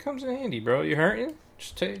 Sometimes it comes in handy, bro. You hurting?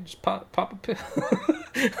 Just pop a pill.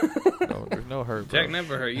 No, there's no hurt, bro. Jack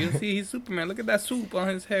never hurt. You see, he's Superman. Look at that swoop on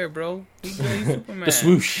his hair, bro. He's Superman. The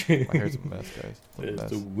swoosh. My hair's a mess, guys. It's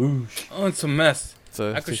the whoosh. Oh, it's a mess.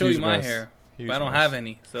 I could show you my hair, but I don't have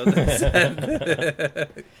any. So that's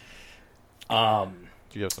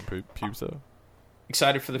Do you have some pubes though?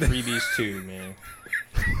 Excited for the freebies too, man.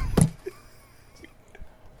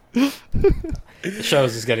 The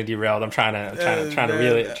show's just getting derailed. I'm trying to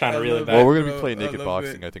reel it back. Well, we're gonna be playing naked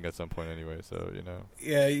boxing, I think, at some point anyway. So you know.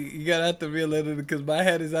 Yeah, you gotta have to reel it in because my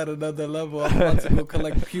head is at another level. I'm about to go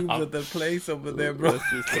collect pubes at the place over there, bro. Let's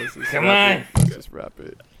just Come on. Just wrap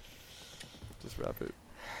it. Just wrap it.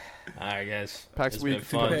 All right, guys. PAX It's week been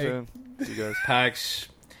fun. 2010. See you guys. PAX.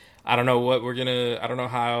 I don't know what we're gonna. I don't know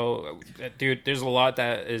how, dude. There's a lot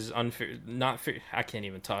that is unfair. Not fair. I can't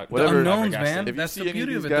even talk. The Whatever. unknowns, I forgot man. If you That's see the any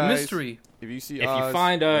beauty of of these it. The guys- mystery. If you see If you Oz,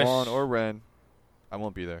 find us- Juan, or Ren, I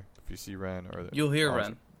won't be there. If you see Ren or You'll hear Oz-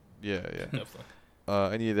 Ren. Yeah. Definitely.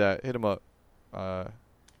 Any of that, hit them up.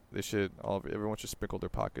 They should. Everyone should sprinkle their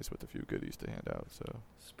pockets with a few goodies to hand out. So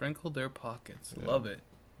Sprinkle their pockets. Yeah. Love it.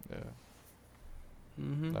 yeah.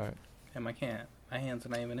 Mm-hmm. All right. And my hands are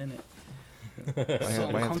not even in it. My hand's in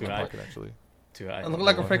Too my high. pocket actually. I look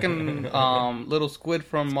like a freaking little squid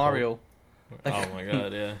from Mario. Oh my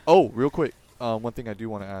god, yeah. Oh, real quick. One thing I do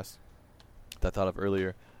want to ask that I thought of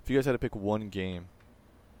earlier. If you guys had to pick one game,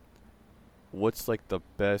 what's like the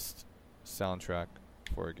best soundtrack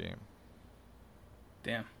for a game?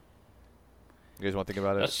 Damn. You guys want to think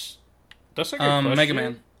about it? That's a good question. Mega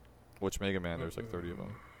Man. Which Mega Man? There's like 30 of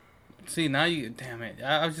them. See, now you. Damn it.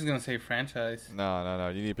 I was just gonna say franchise. No.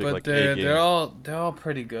 You need to pick But like a game. they're all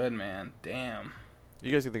pretty good, man. Damn.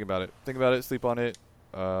 You guys can think about it. Think about it. Sleep on it.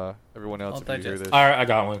 Everyone else, I'll if you hear digest. this, All right, I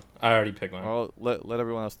got one. I already picked one. I'll let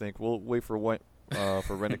everyone else think. We'll wait for Ren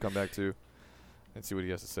to come back too, and see what he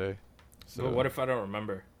has to say. So, Well, what if I don't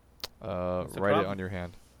remember? write it problem? on your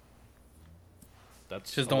hand.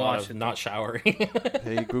 That's Just a don't lot watch of it. not showering.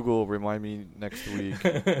 Hey Google, remind me next week.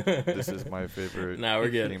 This is my favorite. Nah, we're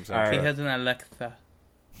good. game All right. He soundtrack. has an Alexa.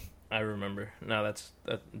 I remember. No, that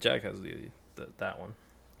Jack has that one.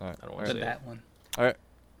 All right. I don't All want right. to say That one. All right.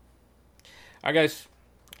 All right, guys.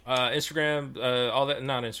 Instagram, all that.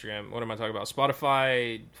 Not Instagram. What am I talking about?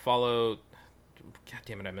 Spotify. Follow. God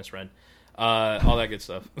damn it, I miss Ren. All that good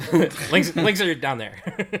stuff. links are down there.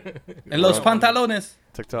 And los pantalones.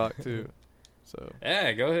 TikTok too. So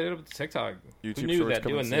Yeah, go hit up the TikTok. YouTube Who knew Shorts that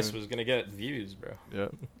coming doing this soon. was gonna get views, bro? Yeah.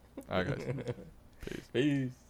 All right, guys. Peace. Peace.